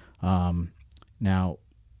 Now,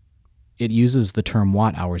 it uses the term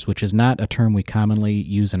watt hours, which is not a term we commonly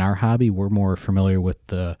use in our hobby. We're more familiar with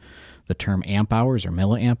the term amp hours or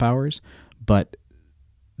milliamp hours, but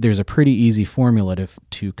there's a pretty easy formula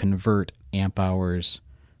to convert amp hours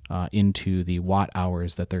into the watt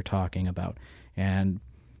hours that they're talking about. And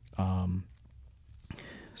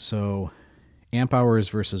so amp hours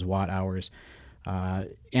versus watt hours.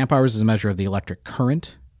 Amp hours is a measure of the electric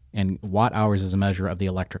current, and watt hours is a measure of the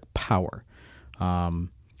electric power.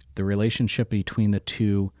 The relationship between the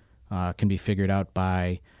two can be figured out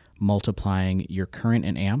by multiplying your current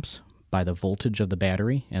in amps by the voltage of the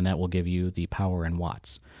battery, and that will give you the power in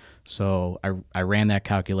watts. So I ran that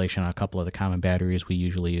calculation on a couple of the common batteries we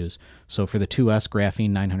usually use. So for the 2S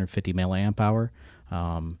graphene 950 milliamp hour,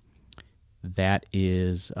 that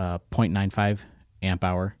is 0.95 amp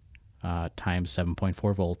hour times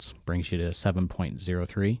 7.4 volts brings you to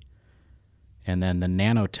 7.03. And then the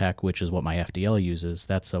Nanotech, which is what my FDL uses,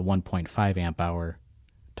 that's a 1.5 amp hour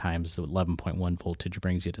times the 11.1 voltage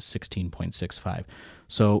brings you to 16.65.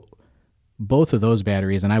 So both of those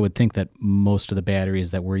batteries, and I would think that most of the batteries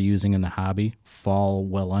that we're using in the hobby fall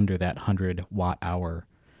well under that 100 watt hour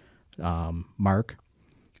mark.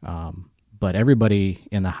 But everybody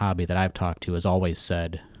in the hobby that I've talked to has always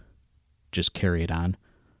said, just carry it on.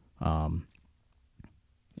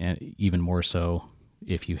 And even more so,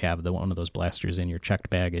 if you have one of those blasters in your checked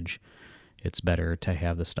baggage, it's better to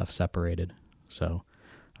have the stuff separated. So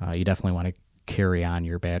you definitely want to carry on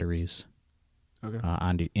your batteries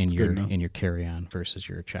in your carry-on versus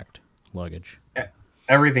your checked luggage.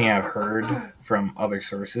 Everything I've heard from other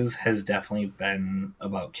sources has definitely been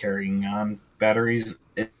about carrying on batteries.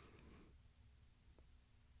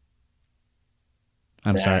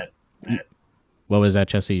 I'm sorry. What was that,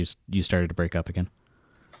 Jesse? You started to break up again.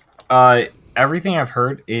 Everything I've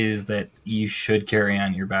heard is that you should carry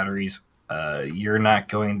on your batteries. You're not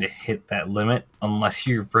going to hit that limit unless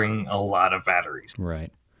you bring a lot of batteries.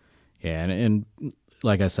 Right. Yeah, and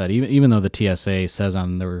like I said, even though the TSA says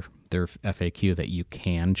on their FAQ that you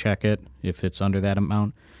can check it if it's under that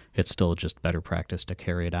amount, it's still just better practice to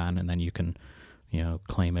carry it on, and then you can,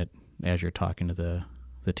 claim it as you're talking to the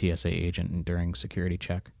TSA agent during security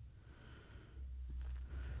check.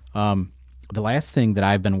 The last thing that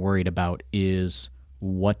I've been worried about is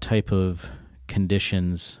what type of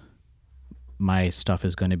conditions my stuff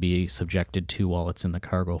is going to be subjected to while it's in the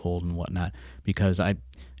cargo hold and whatnot, because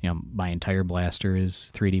my entire blaster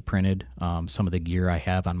is 3D printed. Some of the gear I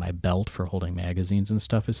have on my belt for holding magazines and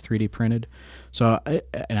stuff is 3D printed. So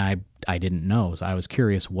I didn't know. So I was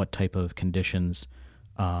curious what type of conditions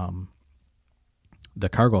the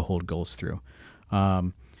cargo hold goes through.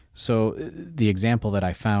 So the example that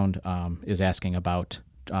I found is asking about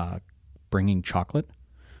bringing chocolate.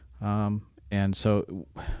 And so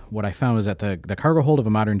what I found is that the cargo hold of a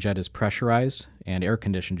modern jet is pressurized and air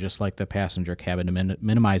conditioned just like the passenger cabin to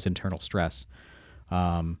minimize internal stress.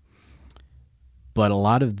 But a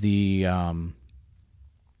lot of the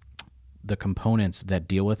components that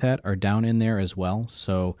deal with that are down in there as well.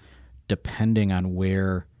 So depending on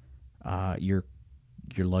where your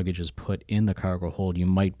luggage is put in the cargo hold, you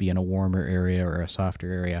might be in a warmer area or a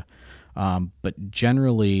softer area. But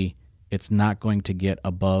generally, it's not going to get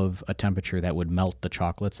above a temperature that would melt the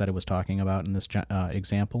chocolates that I was talking about in this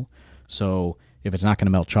example. So if it's not going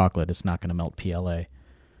to melt chocolate, it's not going to melt PLA.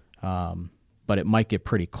 But it might get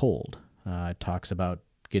pretty cold. It talks about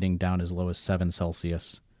getting down as low as 7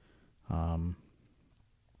 Celsius.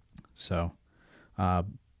 So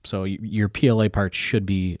your PLA parts should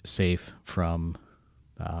be safe from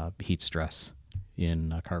heat stress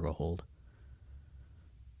in a cargo hold.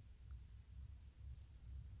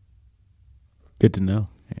 Good to know.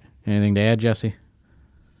 Anything to add, Jesse?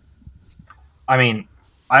 I mean,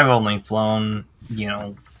 I've only flown,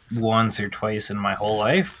 once or twice in my whole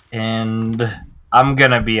life, and I'm going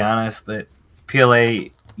to be honest that PLA,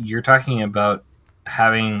 you're talking about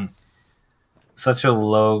having such a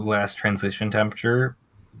low glass transition temperature,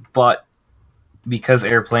 but because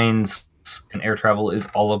airplanes and air travel is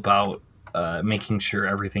all about making sure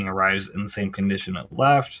everything arrives in the same condition it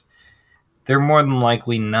left, they're more than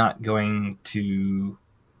likely not going to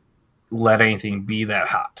let anything be that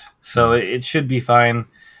hot. So it should be fine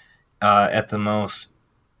at the most.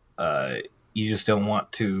 You just don't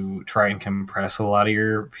want to try and compress a lot of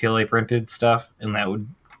your PLA printed stuff. And that would,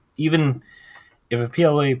 even if a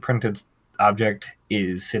PLA printed object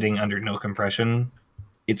is sitting under no compression,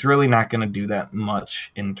 it's really not going to do that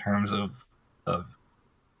much in terms of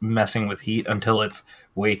messing with heat until it's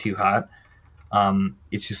way too hot.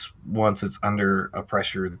 It's just once it's under a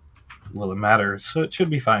pressure will it matter. So it should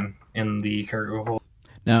be fine in the cargo hold.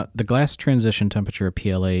 Now, the glass transition temperature of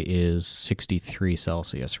PLA is 63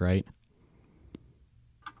 Celsius, right?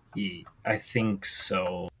 I think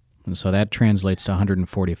so. And so that translates to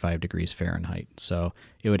 145 degrees Fahrenheit. So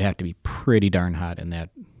it would have to be pretty darn hot in that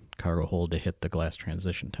cargo hold to hit the glass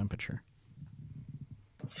transition temperature.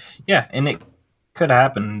 Yeah, and it could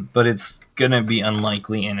happen, but it's going to be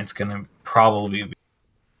unlikely, and it's going to probably be...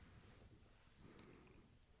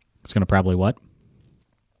 It's going to probably what?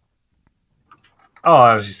 Oh,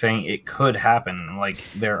 I was just saying it could happen. Like,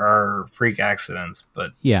 there are freak accidents,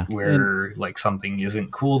 but where like something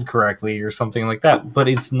isn't cooled correctly or something like that. But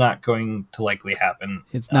it's not going to likely happen.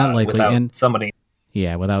 It's not likely, without and somebody.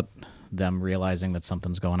 Yeah, without them realizing that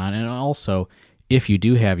something's going on. And also, if you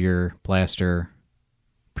do have your blaster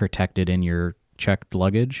protected in your checked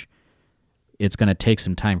luggage, it's going to take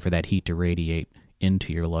some time for that heat to radiate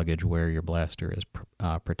into your luggage where your blaster is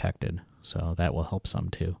protected. So that will help some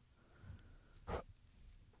too.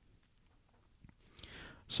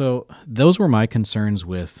 So those were my concerns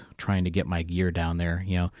with trying to get my gear down there.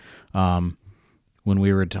 When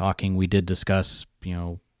we were talking, we did discuss,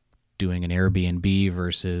 doing an Airbnb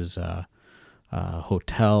versus a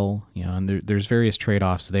hotel, and there's various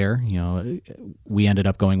trade-offs there. We ended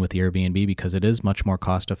up going with the Airbnb because it is much more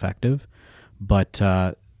cost-effective, but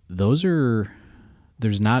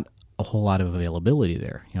there's not a whole lot of availability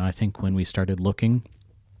there. I think when we started looking,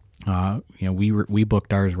 we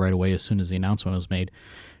booked ours right away as soon as the announcement was made,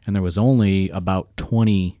 and there was only about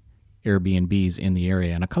 20 Airbnbs in the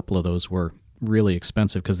area, and a couple of those were really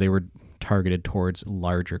expensive because they were targeted towards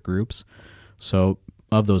larger groups. So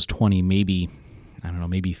of those 20, maybe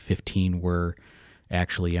 15 were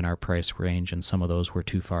actually in our price range, and some of those were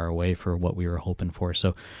too far away for what we were hoping for.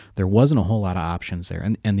 So there wasn't a whole lot of options there.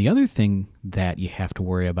 And the other thing that you have to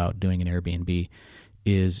worry about doing an Airbnb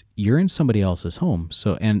is you're in somebody else's home.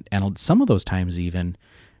 So and some of those times even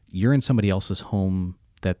you're in somebody else's home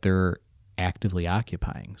that they're actively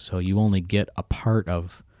occupying. So you only get a part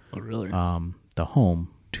of the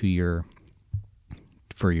home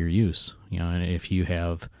for your use. And if you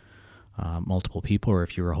have multiple people, or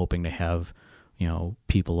if you were hoping to have,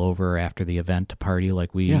 people over after the event to party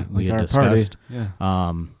like we had discussed.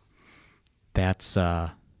 Party. That's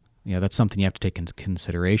that's something you have to take into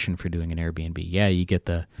consideration for doing an Airbnb. Yeah, you get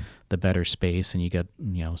the better space and you get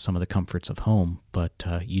some of the comforts of home, but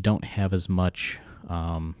you don't have as much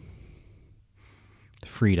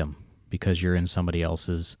freedom because you're in somebody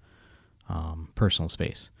else's personal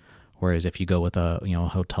space. Whereas if you go with a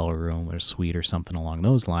hotel room or suite or something along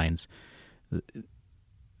those lines,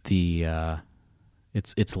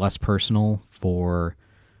 it's less personal for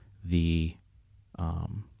the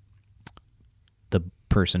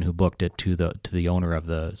person who booked it to the owner of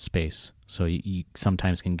the space. So you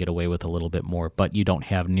sometimes can get away with a little bit more, but you don't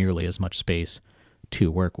have nearly as much space to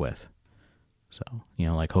work with. So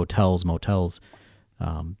like hotels, motels,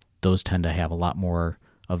 those tend to have a lot more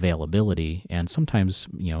availability, and sometimes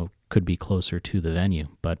could be closer to the venue,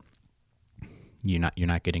 but you're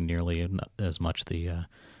not getting nearly as much the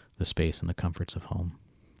space and the comforts of home.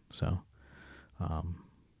 So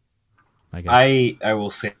I guess I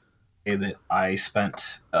will say that I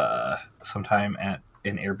spent some time at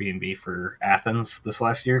an Airbnb for Athens this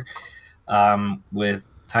last year with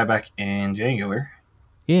Tybeck and Jangular.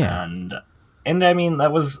 Yeah. And I mean,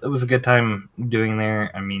 it was a good time doing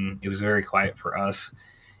there. I mean, it was very quiet for us.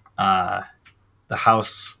 The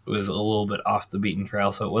house was a little bit off the beaten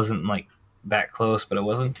trail, so it wasn't like that close, but it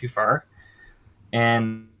wasn't too far.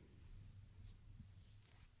 And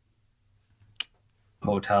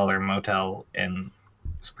hotel or motel, and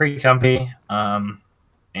it was pretty comfy.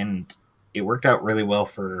 And it worked out really well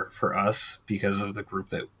for us because of the group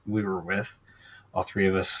that we were with. All three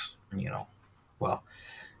of us, well,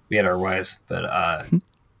 we had our wives, but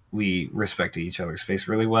we respected each other's space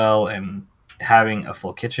really well, and having a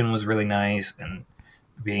full kitchen was really nice, and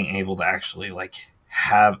being able to actually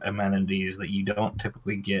have amenities that you don't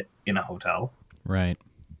typically get in a hotel. Right.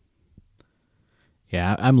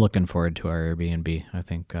 Yeah, I'm looking forward to our Airbnb. I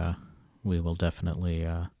think we will definitely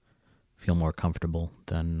feel more comfortable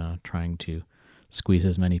than trying to squeeze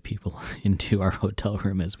as many people into our hotel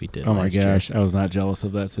room as we did. Oh my gosh, I was not jealous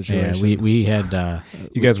of that situation. Yeah, we had.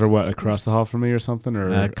 You guys were what, across the hall from me or something,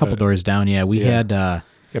 or a couple doors down? Yeah, we had.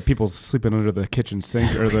 Got people sleeping under the kitchen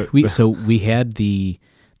sink, or So we had the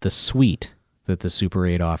suite that the Super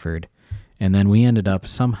 8 offered, and then we ended up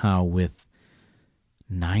somehow with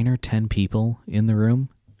 9 or 10 people in the room,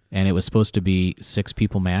 and it was supposed to be 6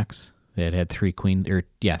 people max. It had 3 queen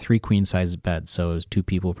size beds, so it was 2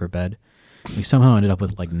 people per bed. We somehow ended up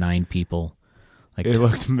with 9 people. It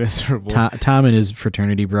looked miserable. Tom and his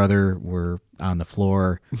fraternity brother were on the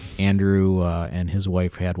floor. Andrew and his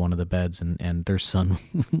wife had one of the beds, and their son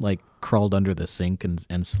crawled under the sink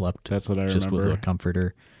and slept. That's what I just remember. with a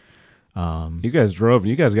comforter. You guys drove, and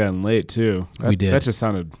you guys got in late too. We did. That just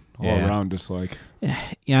sounded all around just like.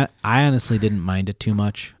 Yeah, I honestly didn't mind it too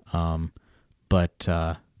much,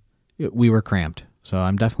 but we were cramped. So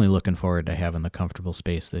I'm definitely looking forward to having the comfortable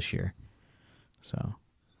space this year. So.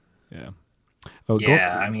 Yeah.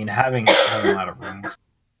 I mean, having a lot of rooms.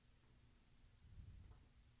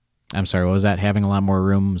 I'm sorry, what was that? Having a lot more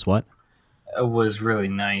rooms, what? It was really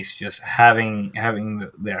nice just having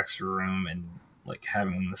the extra room and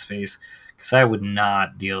having the space, because I would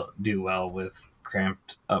not do well with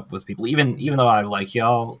cramped up with people. Even though I like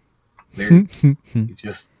y'all, it's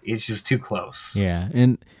just too close. Yeah,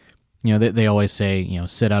 and they always say,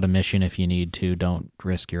 sit out a mission if you need to. Don't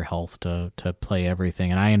risk your health to play everything.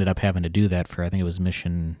 And I ended up having to do that for, I think it was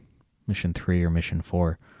mission 3 or mission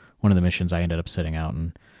 4. One of the missions I ended up sitting out,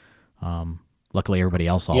 and luckily everybody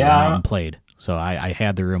else all went out and played. So I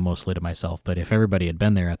had the room mostly to myself. But if everybody had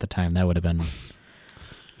been there at the time, that would have been,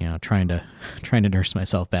 trying to nurse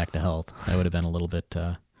myself back to health. That would have been a little bit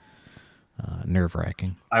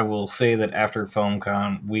nerve-wracking. I will say that after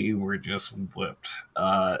FoamCon, we were just whipped.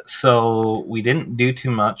 So we didn't do too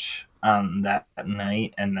much on that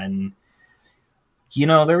night, and then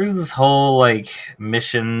there was this whole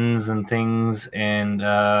missions and things, and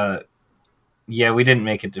we didn't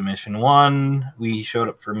make it to mission 1. We showed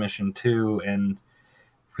up for mission 2, and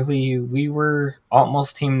really we were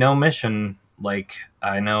almost team no mission.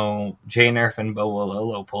 I know Jay Nerf and Bo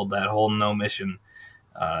Lolo pulled that whole no mission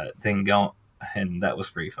thing going, and that was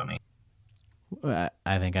pretty funny. I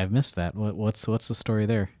think I've missed that. What's the story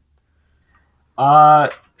there?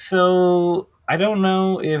 So I don't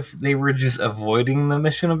know if they were just avoiding the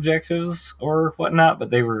mission objectives or whatnot,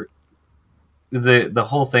 but they were the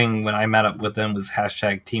whole thing when I met up with them was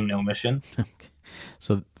hashtag team no mission.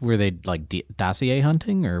 So were they dossier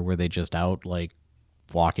hunting, or were they just out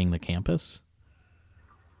walking the campus?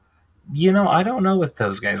 I don't know with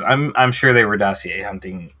those guys. I'm sure they were dossier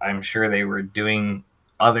hunting. I'm sure they were doing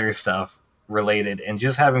other stuff related and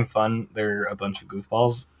just having fun. They're a bunch of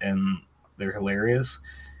goofballs and they're hilarious.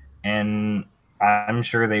 And I'm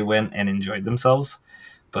sure they went and enjoyed themselves.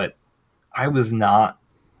 But I was not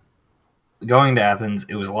going to Athens.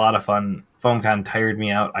 It was a lot of fun. FoamCon tired me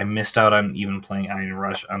out. I missed out on even playing Iron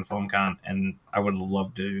Rush on FoamCon, and I would have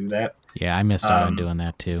loved to do that. Yeah, I missed out on doing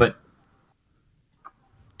that too. But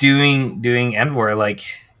doing End War, like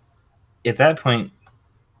at that point,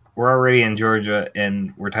 we're already in Georgia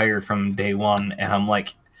and we're tired from day one, and I'm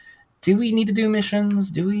like, do we need to do missions?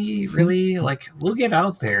 Do we really? Like, we'll get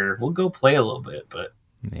out there. We'll go play a little bit, but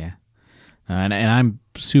yeah. And I'm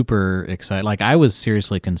super excited. Like, I was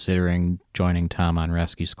seriously considering joining Tom on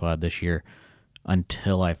Rescue Squad this year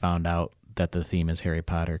until I found out that the theme is Harry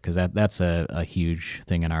Potter, because that's a huge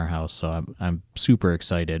thing in our house. So I'm super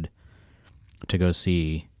excited to go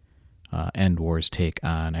see End War's take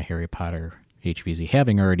on a Harry Potter HVZ,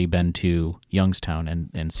 having already been to Youngstown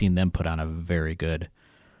and seen them put on a very good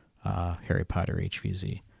Harry Potter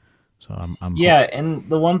HVZ. So I'm yeah. And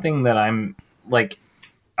the one thing that I'm like,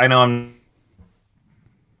 I know I'm.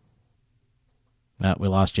 We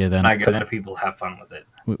lost you then. I get that people have fun with it.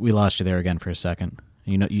 We lost you there again for a second.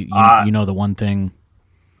 You know the one thing.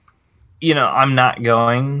 I'm not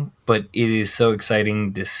going, but it is so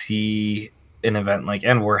exciting to see an event like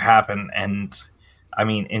End War happen. And I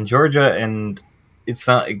mean, in Georgia, and it's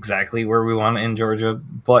not exactly where we want it in Georgia,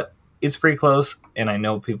 but it's pretty close, and I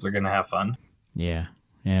know people are going to have fun. Yeah,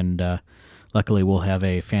 and luckily we'll have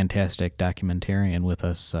a fantastic documentarian with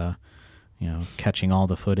us. Catching all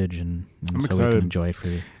the footage and so we can enjoy it for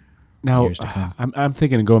years to come. I'm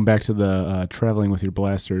thinking of going back to the traveling with your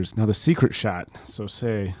blasters. Now, the secret shot. So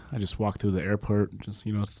say I just walk through the airport, just,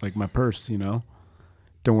 it's like my purse, don't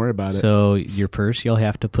worry about it. So your purse, you'll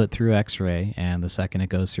have to put through X-ray, and the second it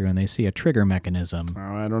goes through and they see a trigger mechanism.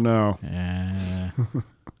 Oh, I don't know.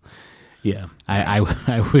 Yeah.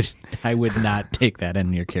 I would not take that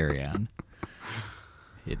in your carry-on.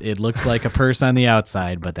 It looks like a purse on the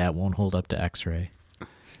outside, but that won't hold up to X-ray.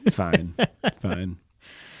 Fine.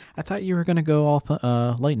 I thought you were going to go all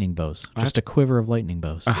lightning bows. Just a quiver of lightning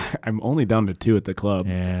bows. I'm only down to 2 at the club.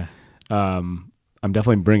 Yeah. I'm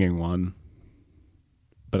definitely bringing one,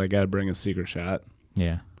 but I got to bring a secret shot.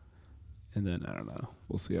 Yeah. And then, I don't know.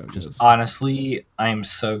 We'll see how it goes. Honestly, I'm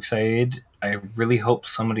so excited. I really hope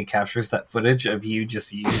somebody captures that footage of you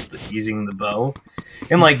just using the bow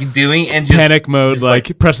and like doing and just panic mode, just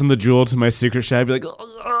like pressing the jewel to my secret shot. I'd be like,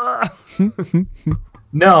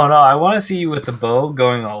 no, I want to see you with the bow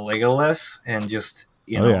going all Legolas and just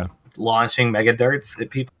launching mega darts at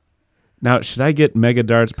people. Now, should I get mega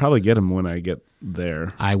darts? Probably get them when I get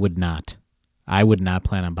there. I would not. I would not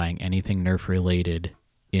plan on buying anything Nerf related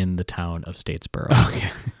in the town of Statesboro. Okay.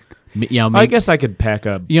 I guess I could pack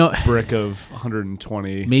a brick of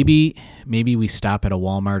 120. Maybe we stop at a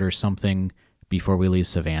Walmart or something before we leave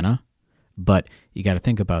Savannah. But you got to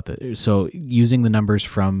think about that. So using the numbers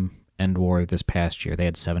from End War this past year, they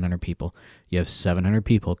had 700 people. You have 700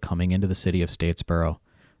 people coming into the city of Statesboro,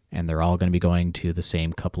 and they're all going to be going to the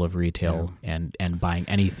same couple of retail and buying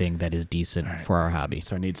anything that is decent for our hobby.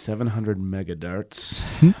 So I need 700 mega darts.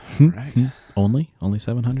 Right. Only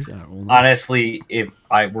 700? Honestly, if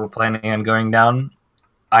I were planning on going down,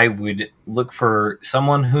 I would look for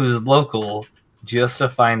someone who's local just to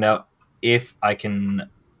find out if I can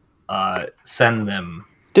send them.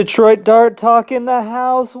 Detroit Dart Talk in the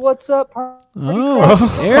house. What's up?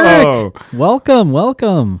 Eric.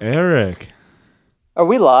 Welcome. Eric. Are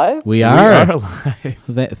we live? We are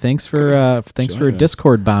live. Thanks for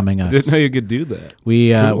Discord bombing us. Didn't know you could do that.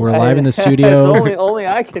 We're live in the studio. It's only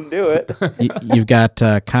I can do it. You've got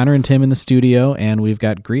Connor and Tim in the studio, and we've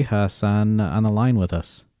got Grihas on the line with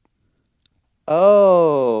us.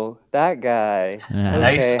 Oh, that guy.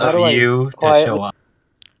 Nice of you to show up.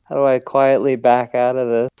 How do I quietly back out of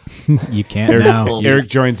this? You can't now. Eric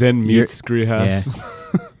joins in, mutes Grihas. Yeah.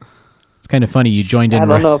 It's kind of funny. You joined in. I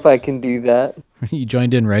don't know if I can do that. You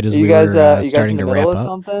joined in right as we were starting to wrap up.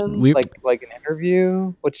 Something? Like an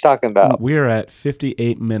interview? What you talking about? We're at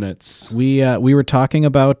 58 minutes. We were talking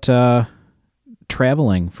about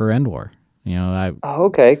traveling for End War.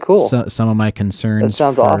 okay, cool. Some of my concerns. That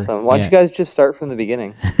sounds awesome. Why don't you guys just start from the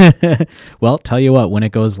beginning? Well, tell you what, when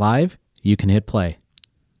it goes live, you can hit play.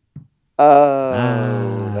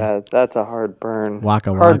 That's a hard burn.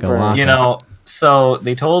 Waka. So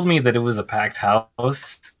they told me that it was a packed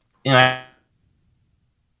house. No,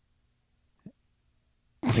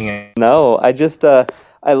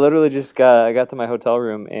 I literally just got to my hotel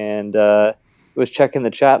room and was checking the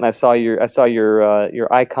chat and I saw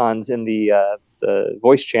your icons in the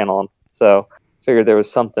voice channel. So figured there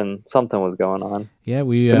was something was going on. Yeah,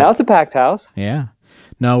 we. But now it's a packed house. Yeah.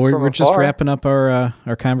 No, we're From just afar. wrapping up our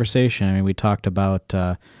conversation. I mean, we talked about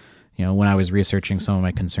when I was researching some of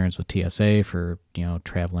my concerns with TSA for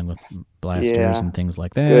traveling with blasters Yeah. and things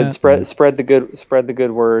like that. Good spread the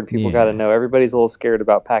good word. People Yeah. got to know. Everybody's a little scared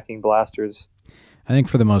about packing blasters. I think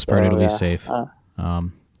for the most part So, it'll yeah. be safe.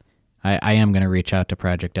 I am going to reach out to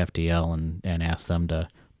Project FDL and ask them to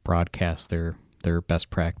broadcast their best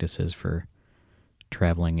practices for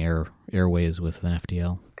traveling airways with an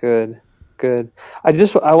FDL. Good.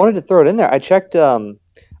 I wanted to throw it in there. I checked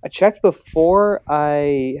before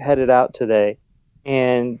I headed out today,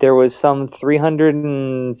 and there was some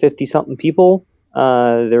 350 something people. They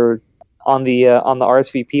were on the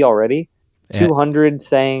RSVP already. 200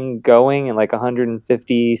 saying going, and like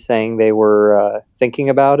 150 saying they were thinking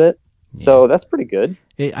about it. So that's pretty good.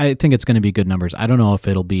 I think it's going to be good numbers. I don't know if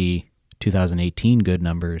it'll be 2018 good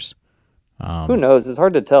numbers. Who knows? It's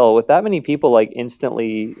hard to tell. With that many people like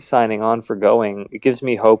instantly signing on for going, it gives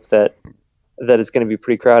me hope that it's going to be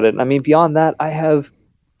pretty crowded. I mean, beyond that, I have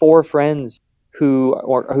 4 friends who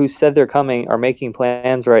said they're coming, are making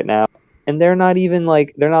plans right now, and they're not even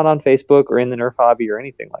they're not on Facebook or in the Nerf hobby or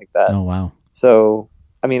anything like that. Oh wow! So,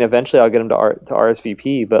 I mean, eventually I'll get them to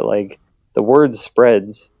RSVP, but the word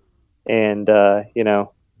spreads, and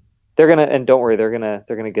they're gonna, and don't worry, they're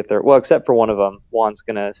gonna get their, well, except for one of them. Juan's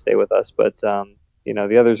gonna stay with us, but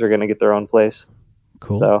the others are gonna get their own place.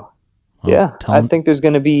 Cool. So, well, yeah, I think there's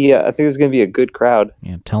gonna be a good crowd.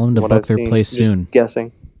 Yeah, tell them to What book I've their seen. place Just soon.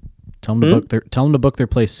 guessing. Tell them to book their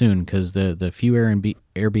place soon, because the few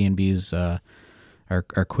Airbnbs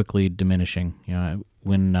are quickly diminishing.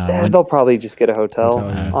 When They'll probably just get a hotel.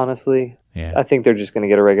 Honestly, yeah. I think they're just gonna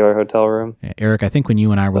get a regular hotel room. Yeah, Eric, I think when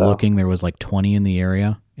you and I were So. looking, there was like 20 in the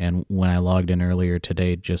area, and when I logged in earlier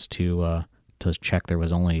today just to check, there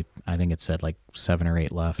was only, I think it said like 7 or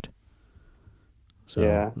 8 left. So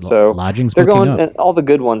Yeah, so lodging's they're booking going. up. And all the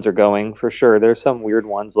good ones are going for sure. There's some weird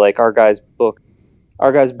ones, like our guys booked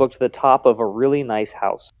the top of a really nice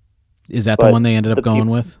house. Is that the but one they ended up the going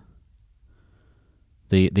peop- with?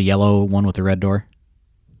 The yellow one with the red door?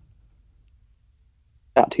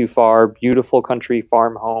 Not too far, beautiful country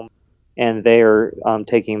farm home, and they are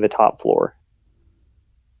taking the top floor,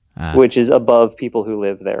 Ah, which is above people who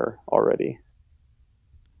live there already.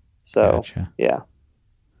 So gotcha. yeah,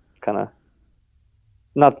 kind of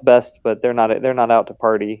not the best, but they're not out to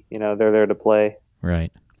party. They're there to play.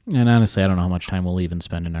 Right. And honestly, I don't know how much time we'll even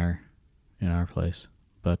spend in our place.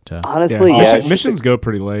 But Honestly, yeah, missions go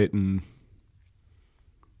pretty late, and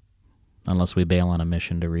unless we bail on a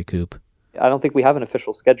mission to recoup. I don't think we have an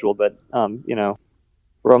official schedule, but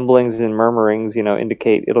rumblings and murmurings,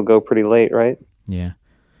 indicate it'll go pretty late, right? Yeah.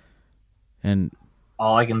 And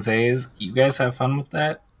All I can say is, you guys have fun with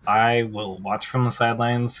that. I will watch from the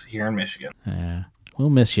sidelines here in Michigan. we'll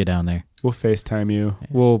miss you down there. we'll FaceTime you.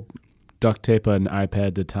 We'll duct tape an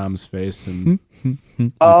iPad to Tom's face, and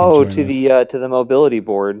Oh, join to us. the mobility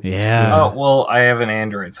board. Yeah. Oh, well, I have an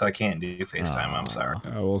Android, so I can't do FaceTime. I'm sorry.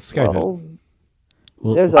 we'll Skype it. Well,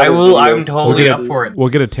 We'll, there's I other will. video I'm totally up sources. for it. We'll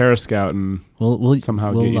get a Terra Scout and we'll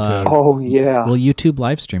somehow we'll, get you to. Oh yeah. We'll YouTube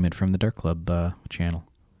live stream it from the Dark Club channel.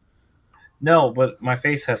 No, but my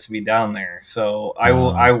face has to be down there, so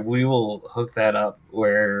we will hook that up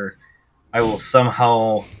where I will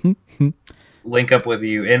somehow link up with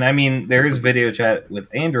you. And I mean, there is video chat with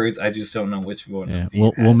Androids. I just don't know which one. Yeah. of you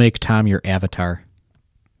We'll has. make Tom your avatar.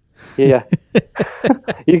 Yeah.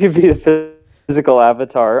 You could be the physical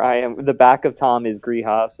avatar. I am. The back of Tom is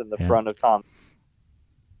Grihas, and the Yeah. front of Tom.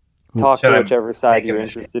 Talk Should to I whichever side make a you're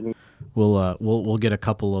mission? interested in. We'll get a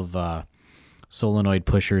couple of solenoid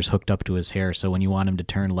pushers hooked up to his hair, so when you want him to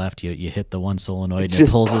turn left, you hit the one solenoid and it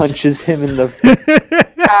Just pulls punches him in the.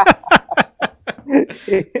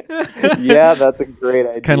 Yeah, that's a great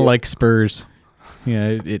idea. kind of like Spurs.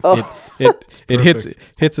 Yeah, it perfect.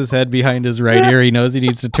 hits his head behind his right ear. He knows he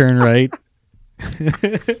needs to turn right.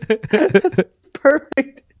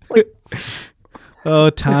 perfect. It's like,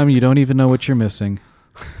 Oh, Tom, you don't even know what you're missing.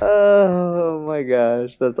 oh my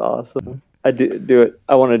gosh, that's awesome. I do it.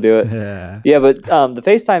 I want to do it. Yeah. Yeah, but the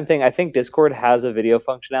FaceTime thing, I think Discord has a video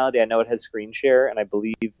functionality. I know it has screen share, and I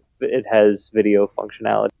believe it has video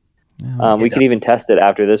functionality. We can even test it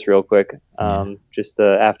after this real quick. Just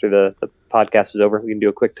after the podcast is over, we can do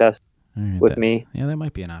a quick test All right, with me. Yeah, that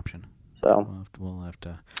might be an option. So, We'll have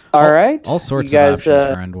to. all right. All sorts you guys, of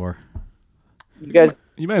options for End War. You guys,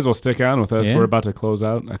 You might as well stick on with us. Yeah. We're about to close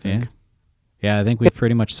out, I think. Yeah, I think we've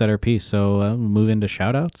pretty much said our piece. So we'll move into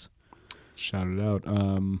shout outs. Shout it out.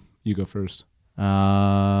 You go first.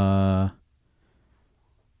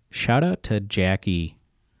 Shout out to Jackie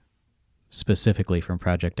specifically from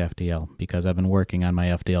Project FDL, because I've been working on my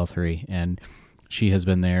FDL3 and she has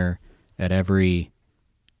been there at every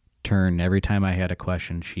turn. Every time I had a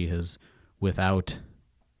question, she has, without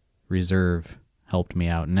reserve, helped me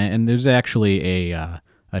out. And there's actually a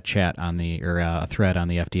chat on the, or a thread on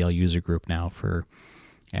the FDL user group now for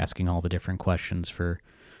asking all the different questions for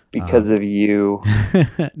because of you.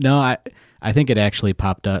 No, I think it actually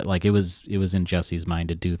popped up. Like it was in Jesse's mind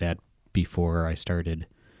to do that before I started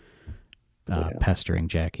pestering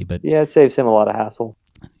Jackie. But yeah, it saves him a lot of hassle.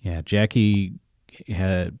 Yeah, Jackie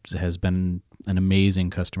has been an amazing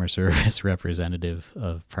customer service representative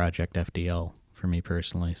of Project FDL for me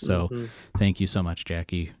personally. So thank you so much,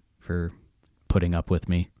 Jackie, for putting up with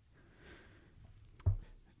me.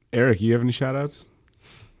 Eric, you have any shout outs?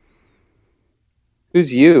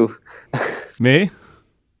 Who's you? Me?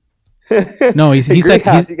 No, he said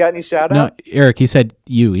you got any shout outs? No, Eric, he said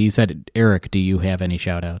you. He said, Eric, do you have any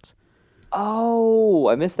shout outs? Oh,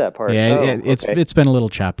 I missed that part. Yeah, okay. It's been a little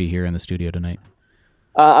choppy here in the studio tonight.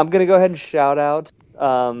 I'm going to go ahead and shout out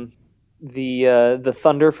the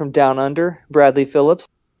Thunder from Down Under, Bradley Phillips,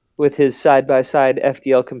 with his side-by-side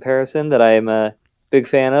FDL comparison that I am a big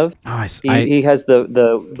fan of. Oh, he has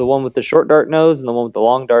the one with the short dart nose and the one with the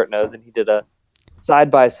long dart nose, and he did a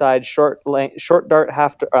side-by-side short dart,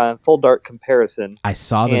 full dart comparison. I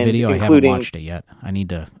saw the video. I haven't watched it yet. I need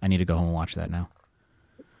to go home and watch that now.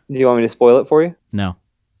 Do you want me to spoil it for you? No.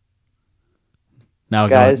 No,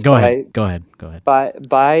 guys, go ahead. Go ahead.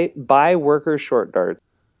 Buy worker short darts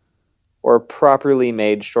or properly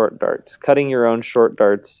made short darts. Cutting your own short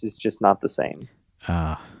darts is just not the same.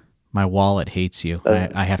 My wallet hates you.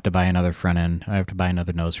 I have to buy another front end. I have to buy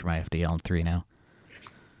another nose for my FDL3 now.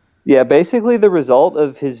 Yeah, basically the result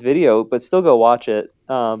of his video, but still go watch it.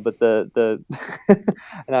 But the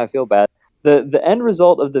and I feel bad. The end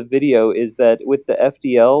result of the video is that with the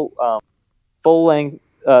FDL full length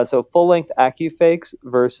AccuFakes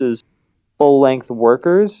versus full length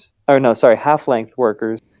workers, half length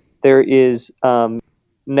workers, there is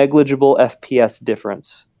negligible FPS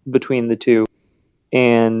difference between the two,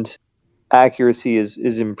 and accuracy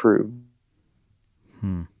is improved.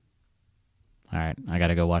 All right, I got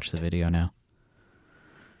to go watch the video now.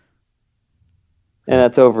 And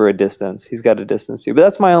that's over a distance. He's got a distance too. But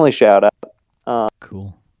that's my only shout out.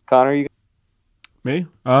 Cool. Connor, you? Me?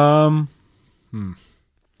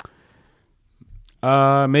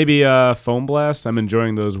 Maybe Foam Blast. I'm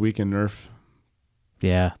enjoying those Weekend Nerf.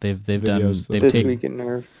 Yeah, they've videos, done this Weekend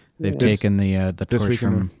Nerf. They've taken the torch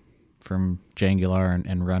from Jangular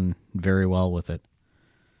and run very well with it.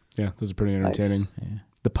 Yeah, those are pretty entertaining. Nice. Yeah.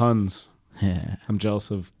 The puns. Yeah. I'm jealous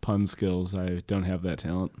of pun skills. I don't have that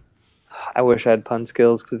talent. I wish I had pun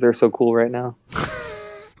skills because they're so cool right now.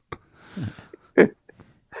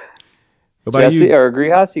 Jesse or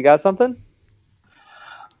Grihas, you got something?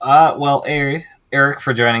 Well, Eric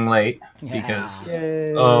for joining late because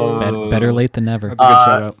better late than never. That's a good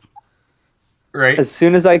shout out. Right. As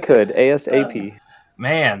soon as I could, ASAP.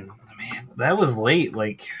 Man, that was late,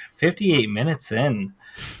 like 58 minutes in.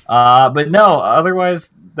 But no,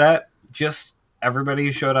 otherwise that just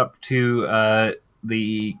everybody showed up to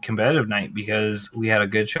the competitive night because we had a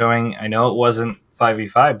good showing. I know it wasn't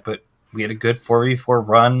 5v5, but we had a good 4v4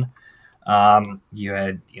 run. You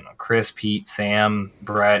had, Chris, Pete, Sam,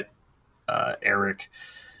 Brett, Eric.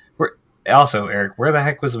 Eric, where the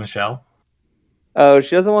heck was Michelle? Oh,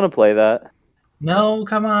 she doesn't want to play that. No,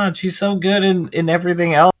 come on. She's so good in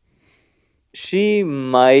everything else. She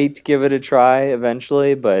might give it a try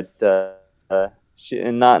eventually, but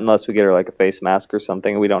not unless we get her like a face mask or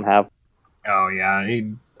something we don't have. Oh, yeah.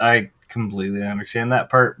 I completely understand that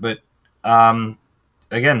part, but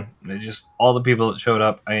again, just all the people that showed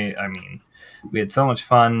up, I mean, we had so much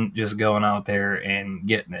fun just going out there and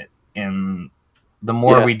getting it. And the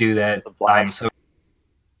more we do that, I'm so...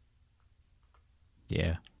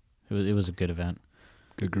 Yeah, it was a good event.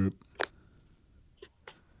 Good group.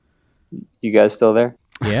 You guys still there?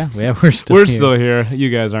 Yeah, we're still We're here. still here. You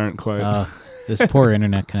guys aren't quite. This poor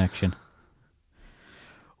internet connection.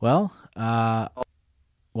 Well, what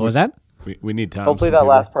was that? We need time. Hopefully that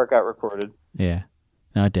last part got recorded. Yeah.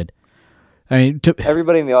 No, it did. I mean,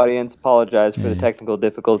 everybody in the audience, apologize for the technical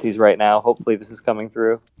difficulties right now. Hopefully this is coming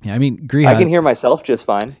through. Yeah, I mean, Grihas, I can hear myself just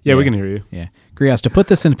fine. Yeah, we can hear you. Yeah. Grihas, to put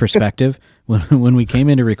this in perspective, when we came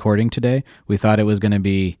into recording today, we thought it was going to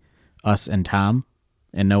be us and Tom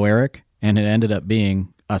and no Eric, and it ended up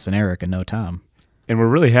being us and Eric and no Tom. And we're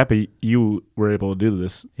really happy you were able to do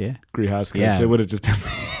this. Yeah. Grihas, because it would have just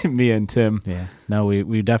been me and Tim. Yeah. No,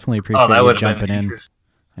 we definitely appreciate you jumping in.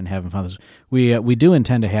 and having fun. We do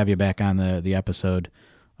intend to have you back on the episode,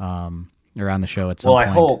 or on the show at some point. Well,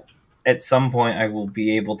 I hope at some point I will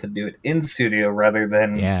be able to do it in studio rather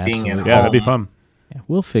than being absolutely. at home. Yeah, that'd be fun. Yeah,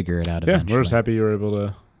 we'll figure it out eventually. Yeah, we're just happy you were able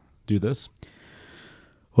to do this.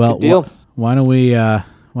 Well, Good deal. Why don't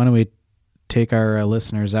we take our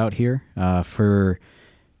listeners out here for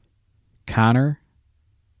Connor,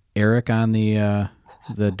 Eric on the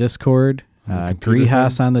Discord,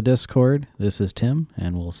 Grihas on the Discord. This is Tim,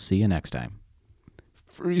 and we'll see you next time.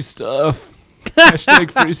 Free stuff.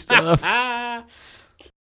 Hashtag free stuff.